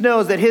Jesus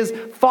knows that his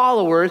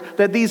followers,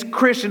 that these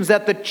Christians,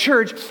 that the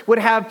church would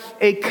have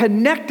a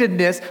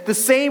connectedness the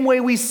same way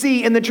we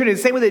see in the Trinity,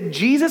 the same way that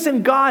Jesus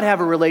and God have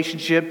a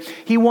relationship.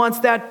 He wants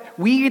that,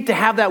 we get to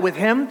have that with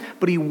him,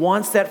 but he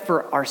wants that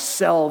for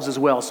ourselves as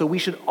well. So we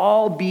should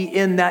all be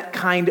in that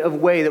kind of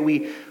way, that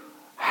we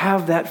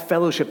have that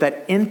fellowship,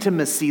 that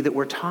intimacy that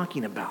we're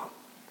talking about.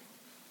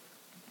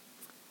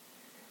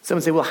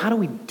 Someone say, well, how do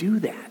we do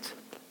that?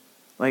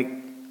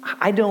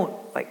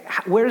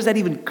 Where does that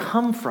even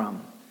come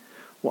from?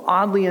 Well,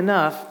 oddly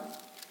enough,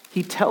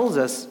 he tells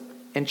us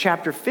in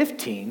chapter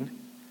 15,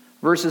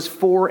 verses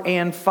 4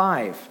 and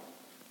 5.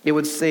 It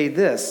would say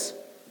this,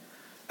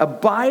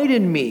 "Abide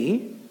in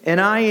me,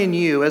 and I in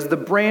you, as the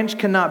branch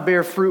cannot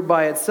bear fruit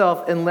by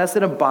itself unless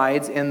it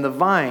abides in the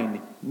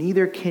vine.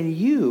 Neither can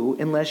you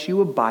unless you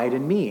abide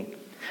in me.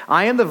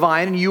 I am the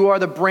vine, and you are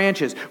the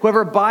branches.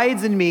 Whoever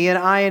abides in me, and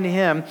I in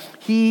him,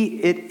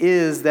 he it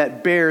is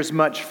that bears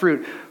much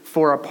fruit.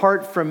 For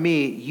apart from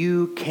me,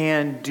 you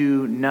can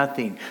do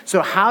nothing."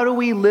 So how do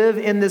we live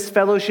in this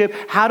fellowship?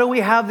 How do we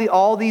have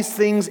all these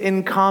things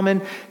in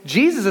common?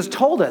 Jesus has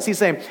told us. He's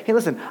saying, hey,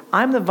 listen,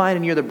 I'm the vine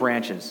and you're the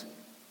branches.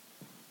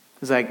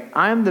 He's like,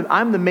 I'm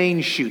the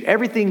main shoot.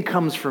 Everything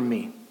comes from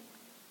me.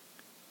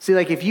 See,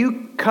 if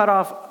you cut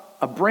off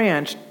a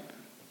branch,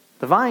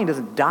 the vine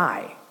doesn't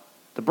die.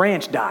 The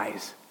branch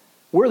dies.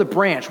 We're the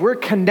branch. We're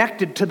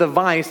connected to the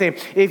vine. He's saying,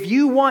 if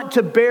you want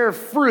to bear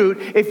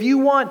fruit, if you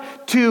want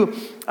to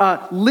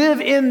live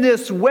in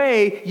this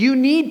way, you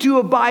need to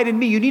abide in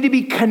me. You need to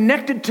be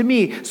connected to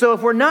me. So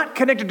if we're not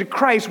connected to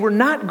Christ, we're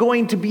not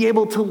going to be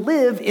able to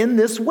live in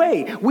this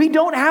way. We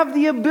don't have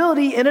the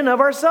ability in and of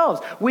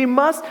ourselves. We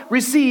must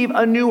receive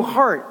a new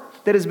heart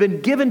that has been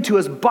given to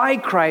us by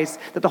Christ,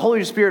 that the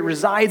Holy Spirit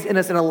resides in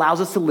us and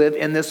allows us to live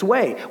in this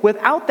way.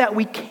 Without that,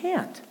 we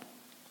can't.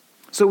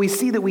 So we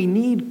see that we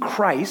need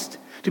Christ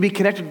to be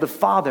connected to the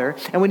Father,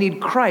 and we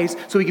need Christ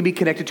so we can be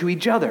connected to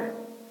each other.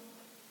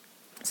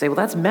 Say, well,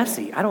 that's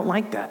messy. I don't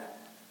like that.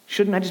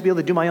 Shouldn't I just be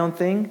able to do my own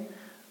thing?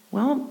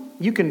 Well,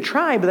 you can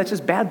try, but that's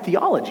just bad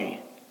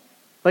theology.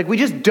 We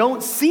just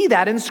don't see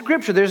that in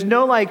Scripture. There's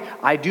no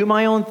I do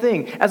my own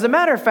thing. As a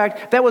matter of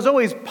fact, that was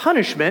always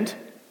punishment.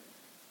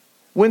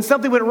 When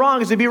something went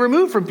wrong, is to be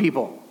removed from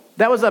people.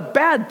 That was a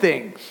bad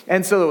thing.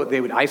 And so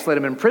they would isolate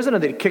them in prison,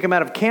 and they'd kick them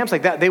out of camps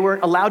like that. They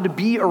weren't allowed to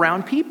be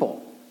around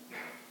people.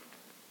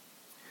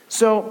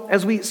 So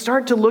as we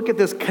start to look at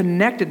this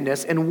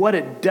connectedness and what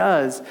it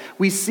does,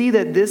 we see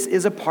that this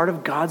is a part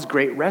of God's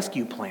great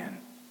rescue plan.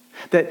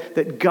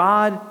 That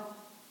God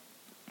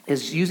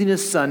is using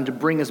his Son to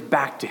bring us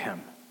back to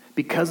him.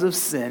 Because of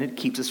sin, it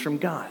keeps us from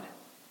God.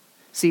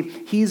 See,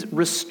 he's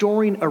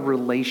restoring a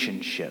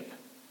relationship.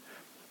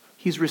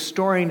 He's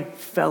restoring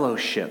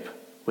fellowship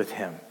with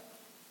him.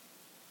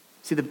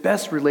 See, the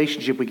best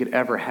relationship we could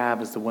ever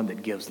have is the one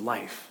that gives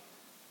life.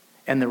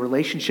 And the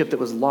relationship that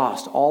was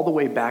lost all the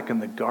way back in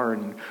the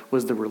garden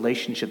was the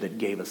relationship that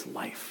gave us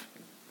life.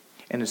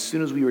 And as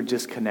soon as we were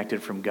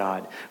disconnected from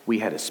God, we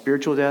had a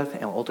spiritual death,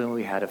 and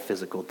ultimately we had a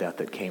physical death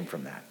that came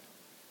from that.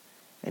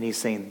 And he's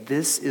saying,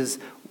 this is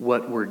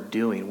what we're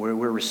doing. We're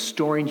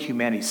restoring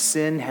humanity.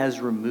 Sin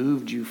has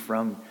removed you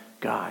from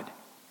God.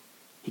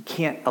 He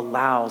can't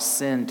allow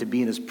sin to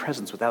be in his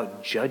presence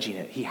without judging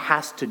it. He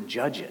has to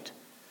judge it.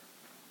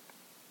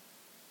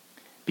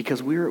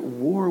 Because we're at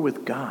war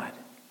with God.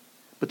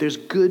 But there's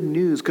good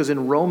news, because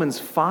in Romans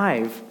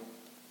 5,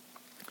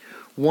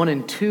 1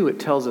 and 2, it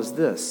tells us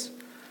this.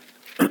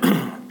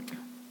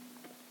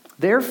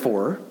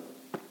 Therefore,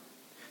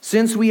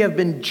 since we have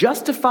been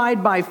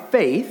justified by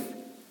faith,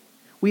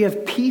 we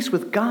have peace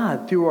with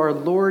God through our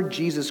Lord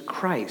Jesus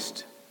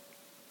Christ.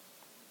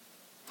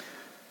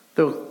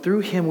 Though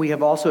through him we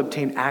have also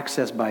obtained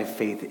access by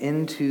faith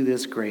into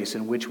this grace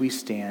in which we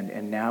stand,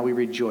 and now we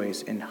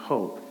rejoice in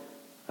hope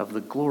of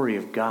the glory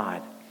of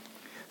God.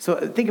 So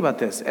think about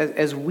this.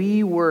 As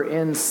we were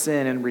in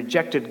sin and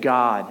rejected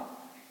God,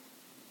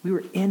 we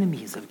were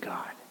enemies of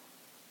God.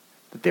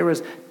 That there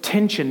was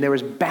tension, there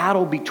was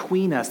battle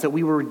between us, that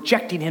we were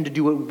rejecting him to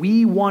do what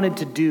we wanted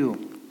to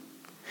do.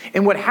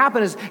 And what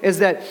happened is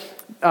that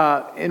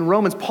in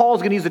Romans,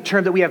 Paul's going to use the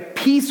term that we have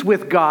peace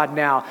with God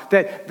now,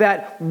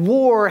 that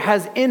war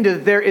has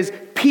ended. There is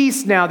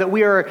peace now, that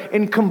we are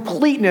in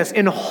completeness,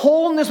 in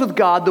wholeness with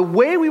God, the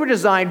way we were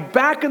designed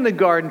back in the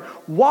garden,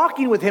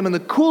 walking with him in the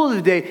cool of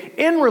the day,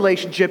 in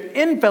relationship,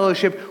 in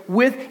fellowship,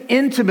 with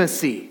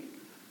intimacy.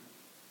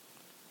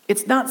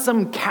 It's not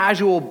some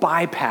casual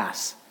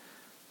bypass.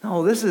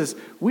 No,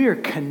 we are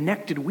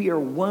connected, we are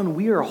one,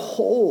 we are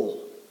whole.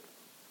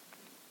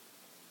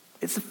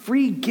 It's a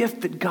free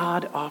gift that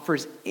God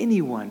offers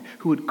anyone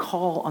who would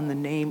call on the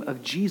name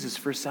of Jesus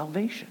for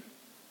salvation.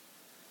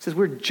 It says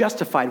we're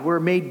justified, we're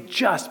made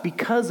just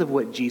because of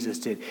what Jesus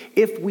did,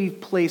 if we've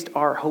placed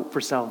our hope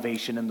for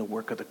salvation in the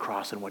work of the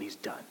cross and what he's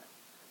done.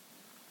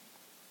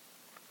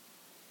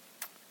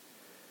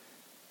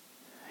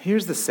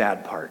 Here's the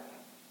sad part.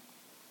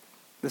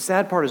 The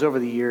sad part is over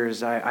the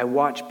years, I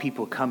watch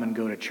people come and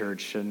go to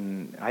church,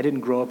 and I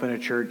didn't grow up in a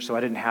church, so I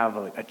didn't have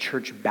a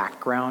church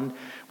background,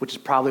 which is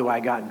probably why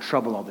I got in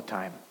trouble all the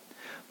time.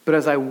 But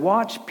as I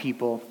watched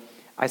people,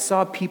 I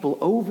saw people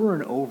over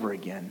and over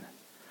again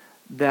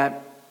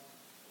that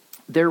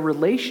their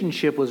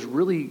relationship was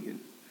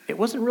it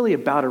wasn't really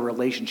about a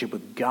relationship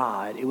with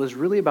God. It was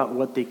really about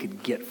what they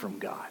could get from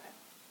God.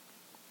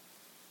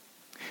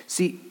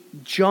 See,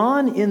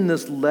 John in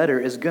this letter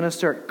is going to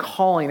start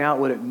calling out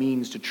what it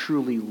means to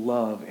truly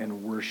love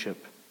and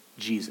worship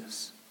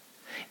Jesus.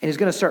 And he's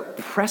going to start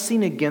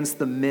pressing against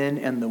the men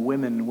and the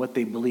women and what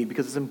they believe,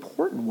 because it's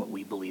important what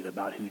we believe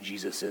about who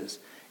Jesus is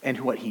and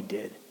what he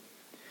did.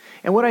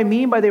 And what I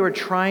mean by they were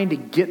trying to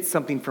get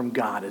something from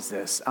God is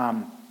this.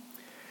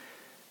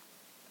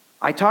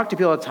 I talk to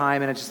people all the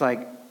time, and it's just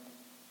like,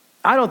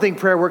 I don't think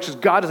prayer works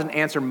because God doesn't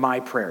answer my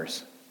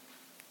prayers.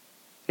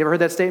 You ever heard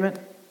that statement?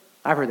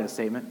 I've heard that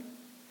statement.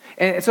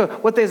 And so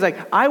what they say is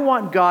like, I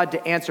want God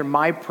to answer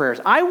my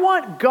prayers. I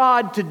want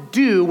God to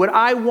do what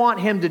I want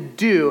him to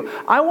do.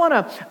 I want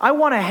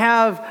to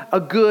have a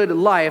good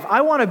life.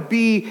 I want to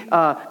be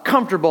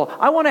comfortable.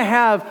 I want to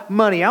have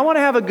money. I want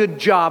to have a good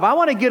job. I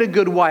want to get a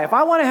good wife.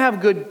 I want to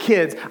have good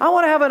kids. I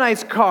want to have a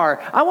nice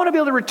car. I want to be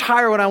able to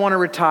retire when I want to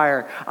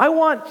retire. I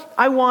want.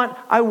 I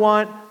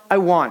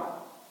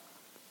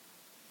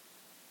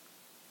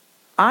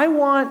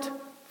want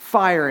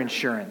fire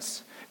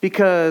insurance.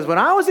 Because when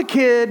I was a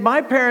kid, my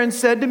parents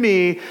said to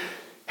me,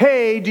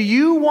 hey, do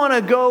you want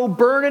to go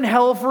burn in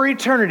hell for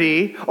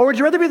eternity, or would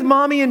you rather be with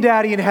mommy and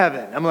daddy in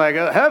heaven? I'm like,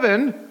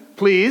 heaven,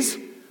 please.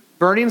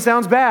 Burning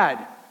sounds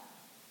bad.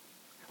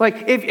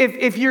 Like,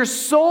 if your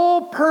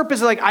sole purpose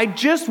is like, I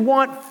just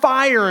want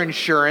fire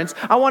insurance,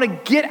 I want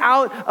to get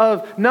out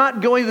of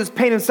not going through this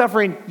pain and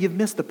suffering, you've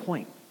missed the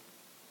point.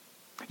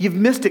 You've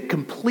missed it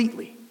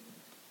completely.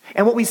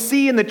 And what we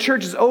see in the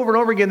church is over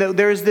and over again that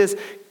there's this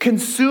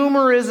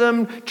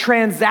consumerism,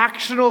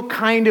 transactional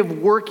kind of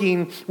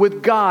working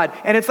with God.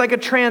 And it's like a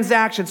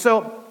transaction.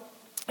 So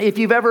if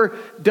you've ever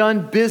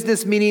done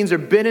business meetings or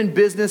been in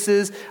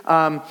businesses,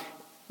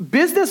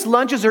 business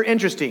lunches are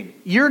interesting.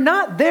 You're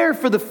not there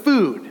for the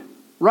food,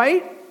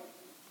 right?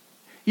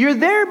 You're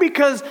there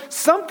because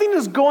something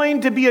is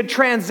going to be a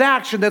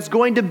transaction that's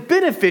going to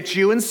benefit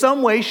you in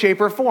some way, shape,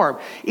 or form.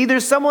 Either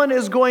someone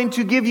is going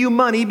to give you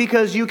money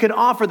because you can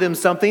offer them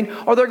something,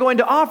 or they're going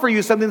to offer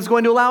you something that's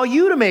going to allow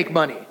you to make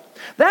money.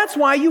 That's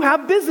why you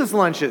have business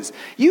lunches.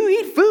 You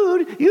eat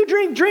food, you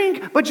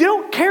drink, but you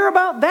don't care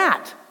about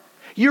that.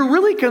 You're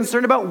really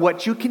concerned about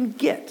what you can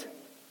get.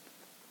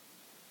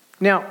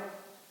 Now,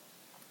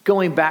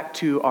 going back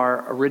to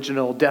our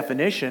original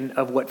definition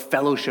of what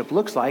fellowship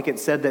looks like, it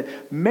said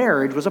that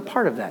marriage was a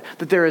part of that.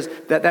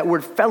 That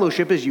word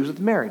fellowship is used with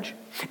marriage.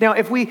 Now,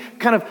 if we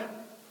kind of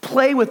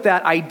play with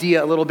that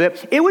idea a little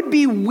bit, it would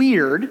be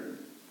weird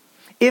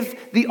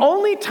if the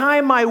only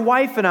time my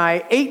wife and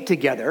I ate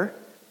together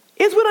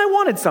is when I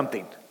wanted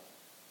something.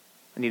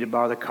 I need to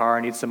borrow the car,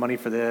 I need some money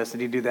for this, I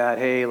need to do that.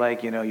 Hey,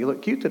 you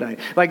look cute tonight.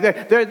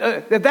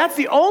 That's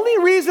the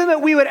only reason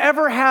that we would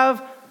ever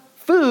have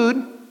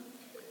food.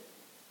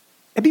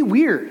 It'd be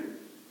weird.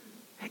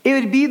 It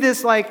would be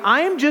this I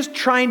am just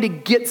trying to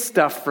get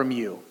stuff from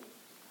you.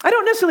 I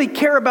don't necessarily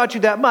care about you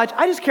that much.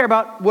 I just care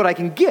about what I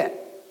can get.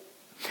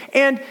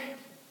 And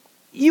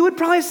you would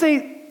probably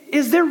say,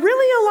 is there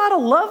really a lot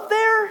of love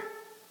there?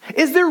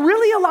 Is there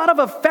really a lot of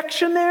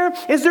affection there?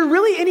 Is there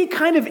really any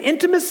kind of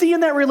intimacy in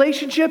that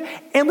relationship?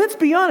 And let's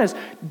be honest,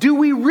 do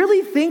we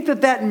really think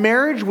that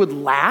marriage would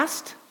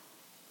last?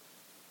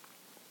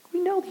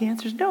 We know the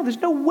answer is no. There's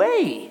no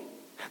way.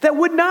 That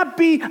would not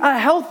be a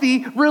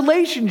healthy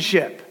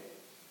relationship.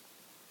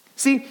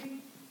 See,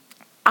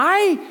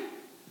 I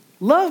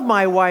love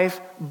my wife,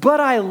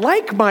 but I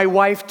like my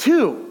wife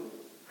too.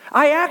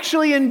 I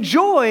actually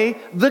enjoy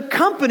the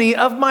company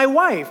of my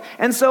wife.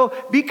 And so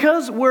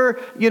because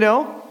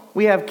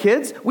we have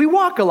kids, we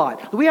walk a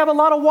lot. We have a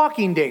lot of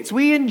walking dates.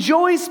 We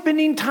enjoy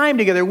spending time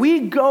together.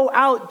 We go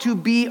out to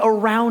be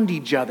around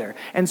each other.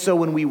 And so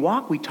when we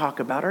walk, we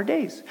talk about our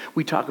days.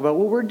 We talk about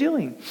what we're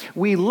doing.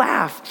 We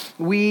laugh.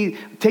 We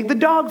take the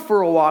dog for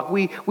a walk.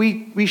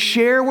 We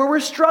share where we're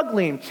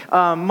struggling.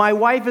 My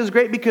wife is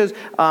great because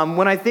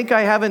when I think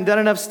I haven't done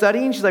enough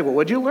studying, she's like, well,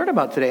 what'd you learn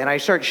about today? And I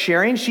start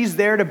sharing. She's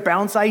there to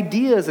bounce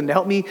ideas and to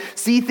help me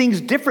see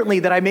things differently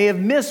that I may have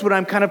missed when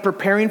I'm kind of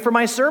preparing for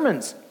my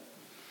sermons.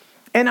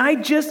 And I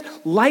just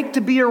like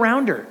to be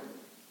around her.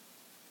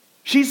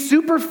 She's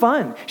super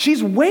fun.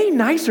 She's way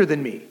nicer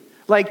than me.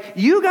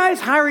 You guys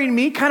hiring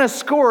me kind of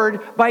scored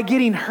by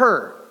getting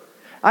her.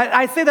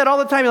 I say that all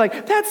the time. You're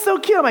like, that's so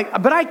cute. I'm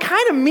like, but I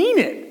kind of mean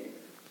it.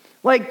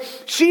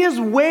 She is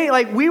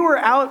we were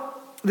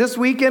out this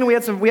weekend. We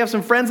have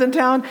some friends in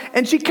town,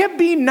 and she kept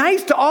being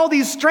nice to all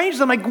these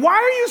strangers. I'm like, why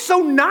are you so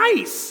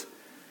nice?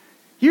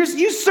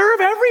 You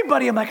serve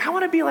everybody. I'm like, I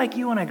want to be like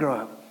you when I grow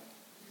up.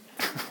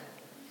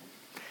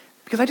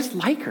 Because I just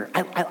like her.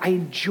 I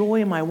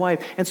enjoy my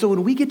wife. And so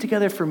when we get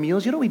together for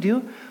meals, you know what we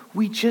do?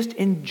 We just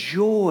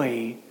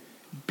enjoy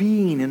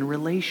being in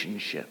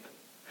relationship.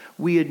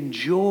 We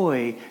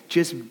enjoy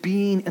just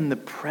being in the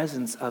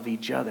presence of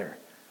each other.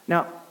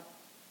 Now,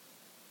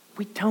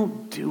 we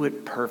don't do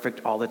it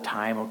perfect all the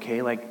time,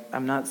 okay? Like,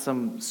 I'm not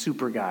some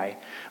super guy.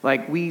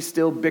 Like, we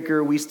still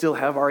bicker, we still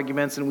have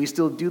arguments, and we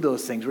still do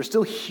those things. We're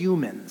still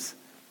humans.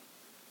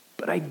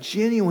 But I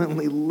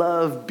genuinely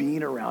love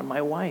being around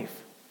my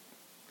wife.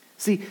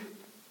 See,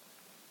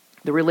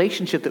 the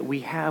relationship that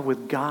we have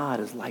with God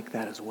is like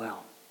that as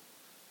well.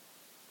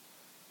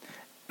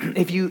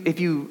 If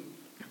you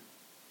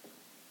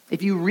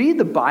read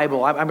the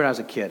Bible, I remember I was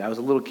a kid. I was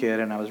a little kid,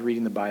 and I was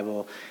reading the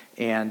Bible,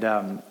 and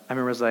I remember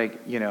it was like,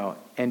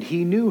 and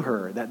he knew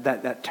her,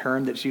 that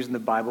term that's used in the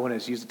Bible when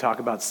it's used to talk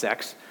about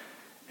sex.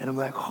 And I'm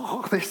like,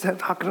 oh, they said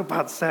talking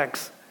about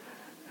sex.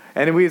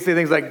 And then we would say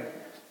things like,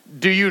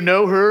 do you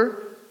know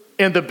her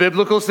in the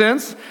biblical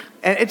sense?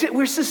 And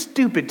we're just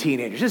stupid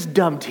teenagers, just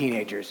dumb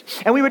teenagers.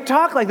 And we would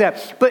talk like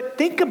that. But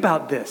think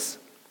about this.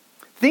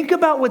 Think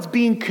about what's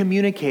being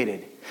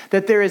communicated.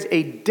 That there is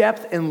a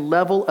depth and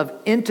level of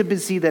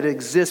intimacy that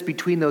exists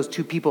between those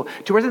two people.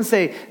 To where it doesn't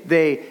say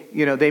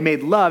they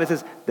made love, it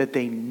says that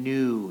they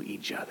knew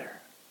each other.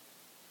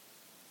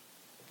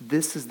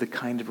 This is the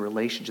kind of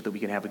relationship that we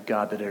can have with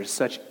God, that there's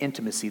such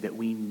intimacy that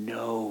we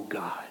know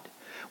God.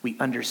 We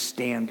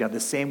understand God the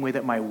same way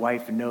that my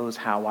wife knows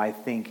how I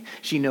think.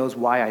 She knows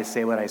why I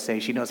say what I say.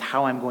 She knows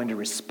how I'm going to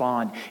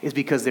respond, is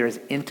because there is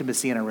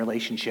intimacy in a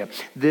relationship.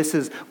 This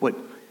is what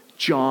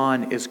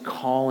John is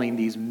calling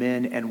these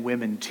men and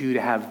women to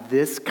have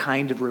this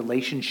kind of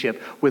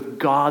relationship with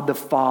God the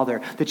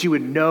Father, that you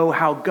would know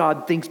how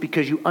God thinks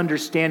because you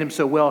understand him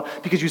so well,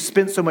 because you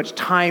spent so much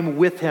time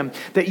with him,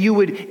 that you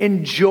would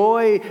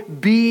enjoy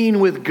being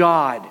with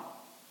God.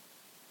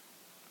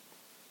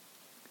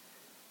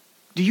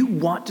 Do you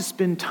want to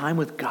spend time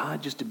with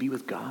God just to be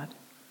with God?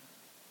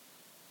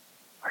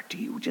 Or do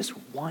you just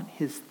want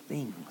his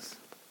things?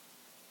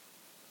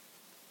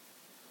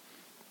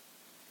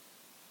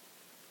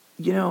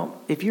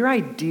 If your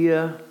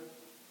idea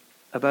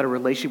about a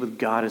relationship with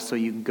God is so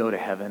you can go to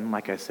heaven,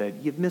 like I said,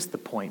 you've missed the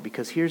point,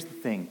 because here's the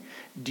thing.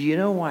 Do you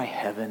know why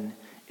heaven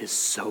is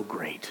so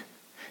great?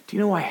 Do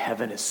you know why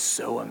heaven is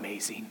so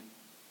amazing?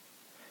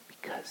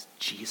 Because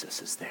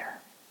Jesus is there.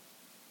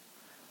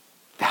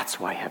 That's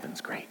why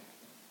heaven's great.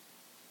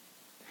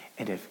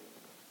 And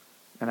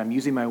I'm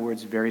using my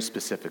words very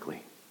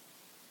specifically,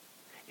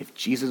 if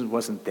Jesus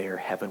wasn't there,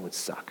 heaven would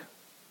suck.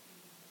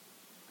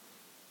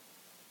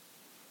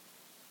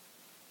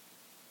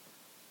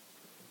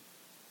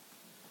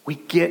 We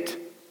get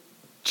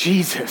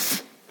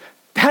Jesus.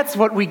 That's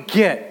what we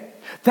get.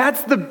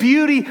 That's the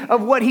beauty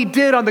of what he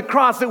did on the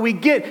cross, that we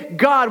get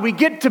God. We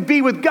get to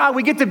be with God.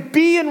 We get to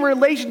be in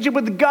relationship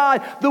with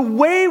God the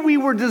way we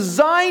were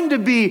designed to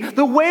be,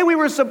 the way we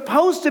were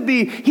supposed to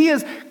be. He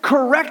has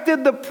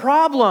corrected the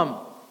problem.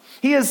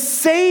 He has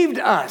saved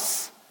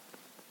us.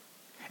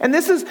 And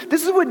this is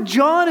what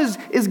John is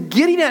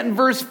getting at in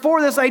verse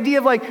 4, this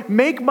idea of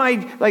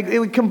it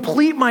would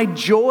complete my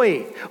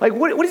joy. Like,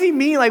 what does he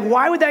mean? Like,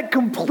 why would that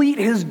complete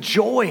his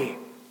joy?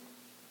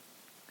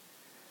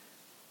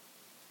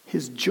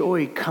 His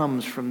joy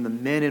comes from the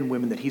men and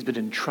women that he's been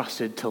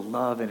entrusted to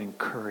love and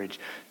encourage,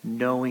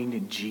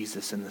 knowing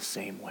Jesus in the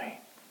same way,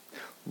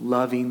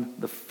 loving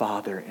the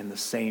Father in the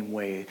same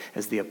way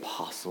as the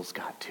apostles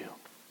got to.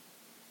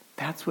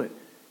 That's what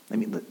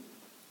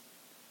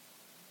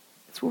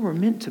we're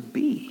meant to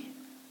be.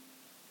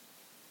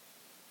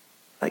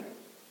 Like,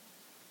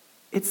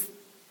 it's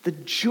the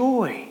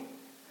joy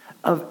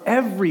of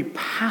every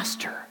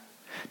pastor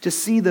to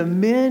see the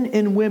men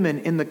and women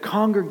in the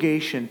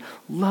congregation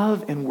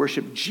love and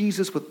worship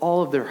Jesus with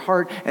all of their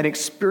heart and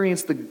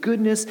experience the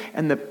goodness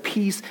and the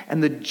peace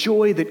and the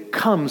joy that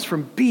comes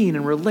from being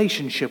in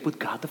relationship with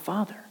God the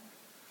Father.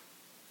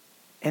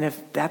 And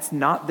if that's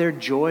not their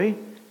joy,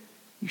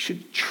 you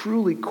should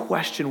truly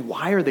question,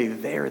 why are they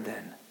there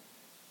then?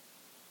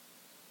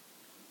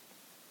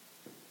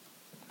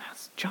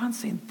 John's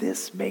saying,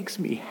 this makes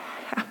me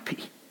happy.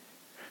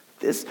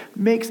 This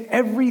makes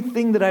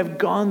everything that I've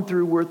gone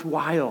through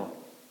worthwhile.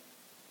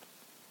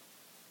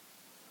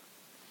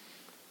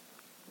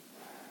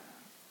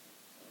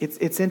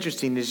 It's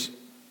interesting as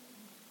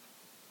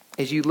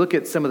you look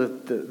at some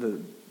of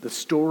the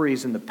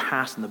stories in the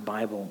past in the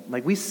Bible,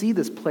 like we see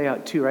this play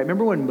out too, right?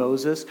 Remember when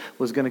Moses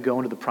was going to go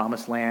into the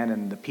promised land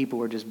and the people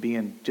were just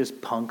being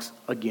just punks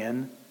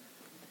again?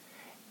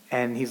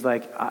 And he's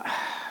like,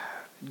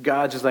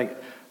 God's just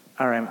like,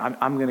 all right,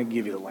 I'm going to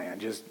give you the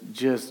land.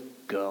 Just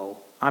go.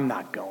 I'm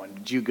not going.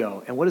 You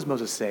go. And what does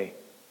Moses say?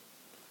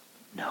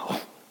 No.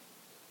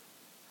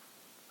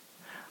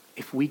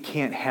 If we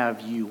can't have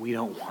you, we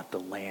don't want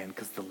the land,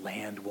 because the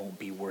land won't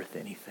be worth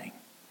anything.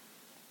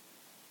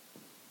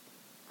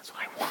 That's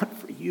what I want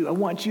for you. I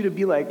want you to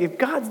be like, if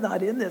God's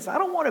not in this, I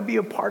don't want to be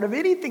a part of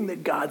anything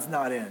that God's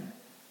not in.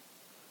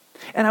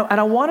 And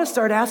I want to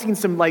start asking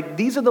some,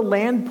 these are the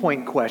land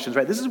point questions,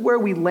 right? This is where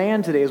we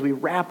land today as we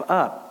wrap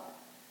up.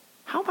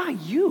 How about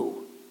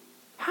you?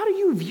 How do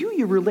you view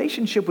your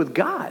relationship with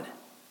God?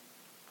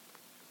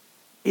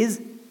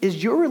 Is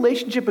your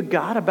relationship with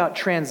God about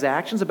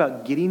transactions,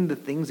 about getting the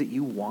things that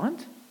you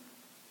want?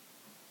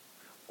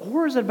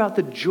 Or is it about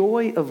the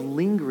joy of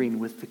lingering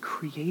with the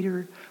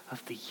creator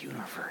of the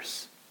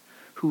universe,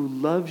 who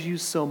loves you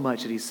so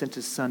much that he sent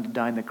his son to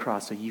die on the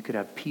cross so you could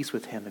have peace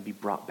with him and be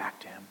brought back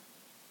to him?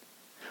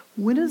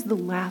 When is the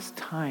last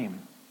time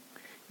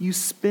you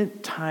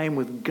spent time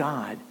with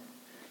God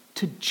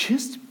to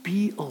just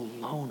be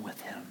alone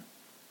with him?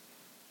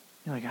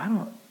 You're like, I don't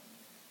know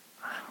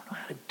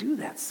how to do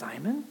that,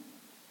 Simon.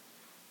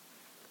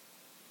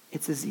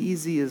 It's as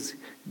easy as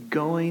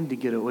going to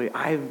get away.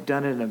 I've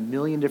done it in a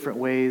million different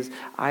ways.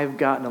 I've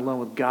gotten alone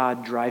with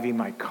God driving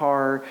my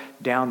car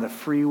down the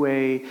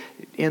freeway,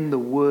 in the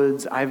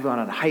woods. I've gone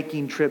on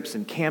hiking trips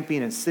and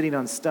camping and sitting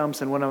on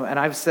stumps. And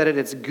I've said it,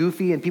 it's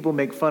goofy and people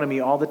make fun of me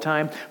all the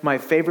time. My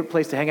favorite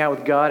place to hang out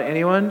with God,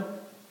 anyone?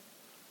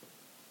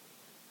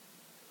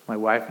 My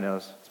wife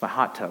knows. It's my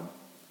hot tub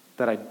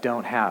that I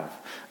don't have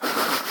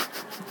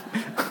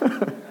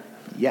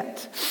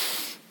yet.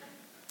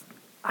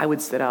 I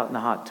would sit out in the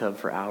hot tub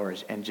for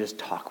hours and just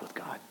talk with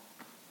God.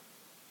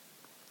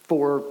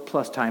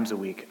 4+ times a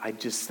week, I'd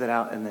just sit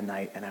out in the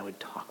night and I would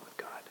talk with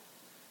God.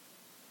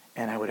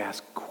 And I would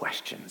ask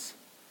questions.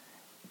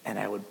 And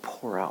I would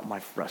pour out my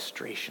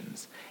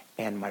frustrations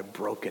and my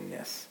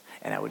brokenness.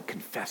 And I would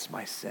confess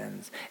my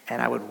sins.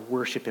 And I would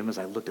worship him as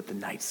I looked at the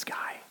night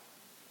sky.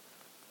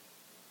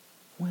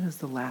 When is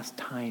the last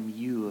time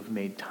you have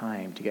made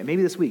time to get?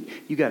 Maybe this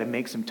week you got to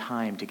make some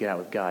time to get out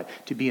with God,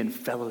 to be in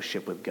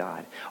fellowship with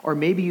God. Or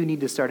maybe you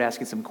need to start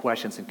asking some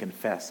questions and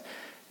confess.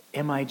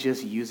 Am I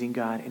just using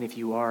God? And if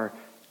you are,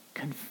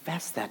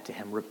 confess that to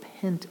him.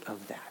 Repent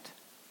of that.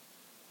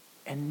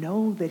 And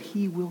know that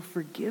he will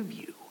forgive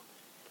you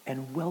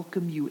and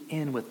welcome you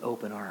in with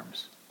open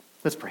arms.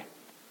 Let's pray.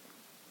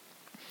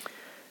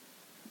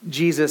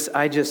 Jesus,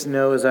 I just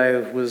know as I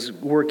was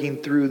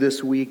working through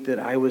this week that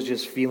I was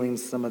just feeling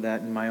some of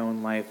that in my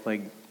own life.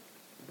 Like,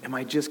 am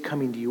I just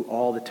coming to you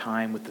all the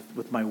time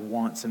with my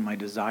wants and my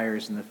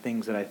desires and the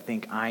things that I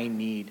think I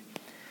need?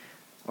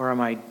 Or am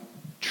I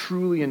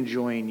truly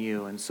enjoying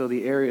you? And so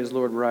the areas,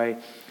 Lord, where I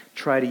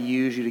try to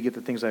use you to get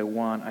the things I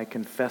want, I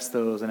confess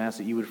those and ask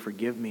that you would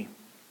forgive me.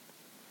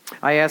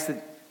 I ask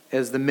that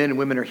as the men and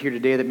women are here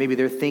today, that maybe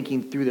they're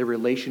thinking through their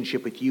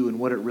relationship with you and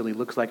what it really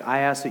looks like.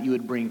 I ask that you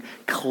would bring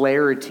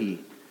clarity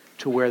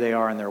to where they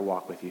are in their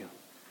walk with you.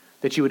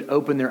 That you would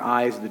open their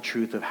eyes to the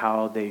truth of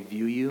how they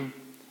view you.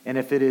 And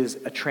if it is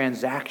a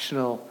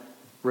transactional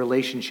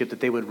relationship, that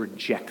they would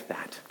reject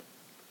that.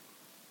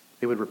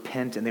 They would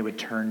repent and they would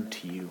turn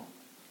to you.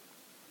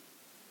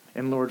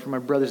 And Lord, for my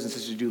brothers and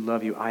sisters who do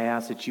love you, I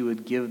ask that you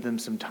would give them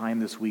some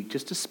time this week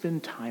just to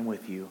spend time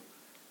with you.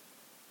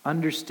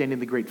 Understanding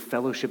the great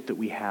fellowship that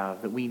we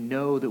have, that we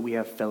know that we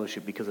have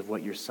fellowship because of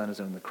what your son has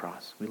done on the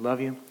cross. We love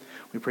you.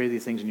 We pray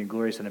these things in your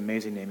glorious and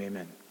amazing name.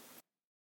 Amen.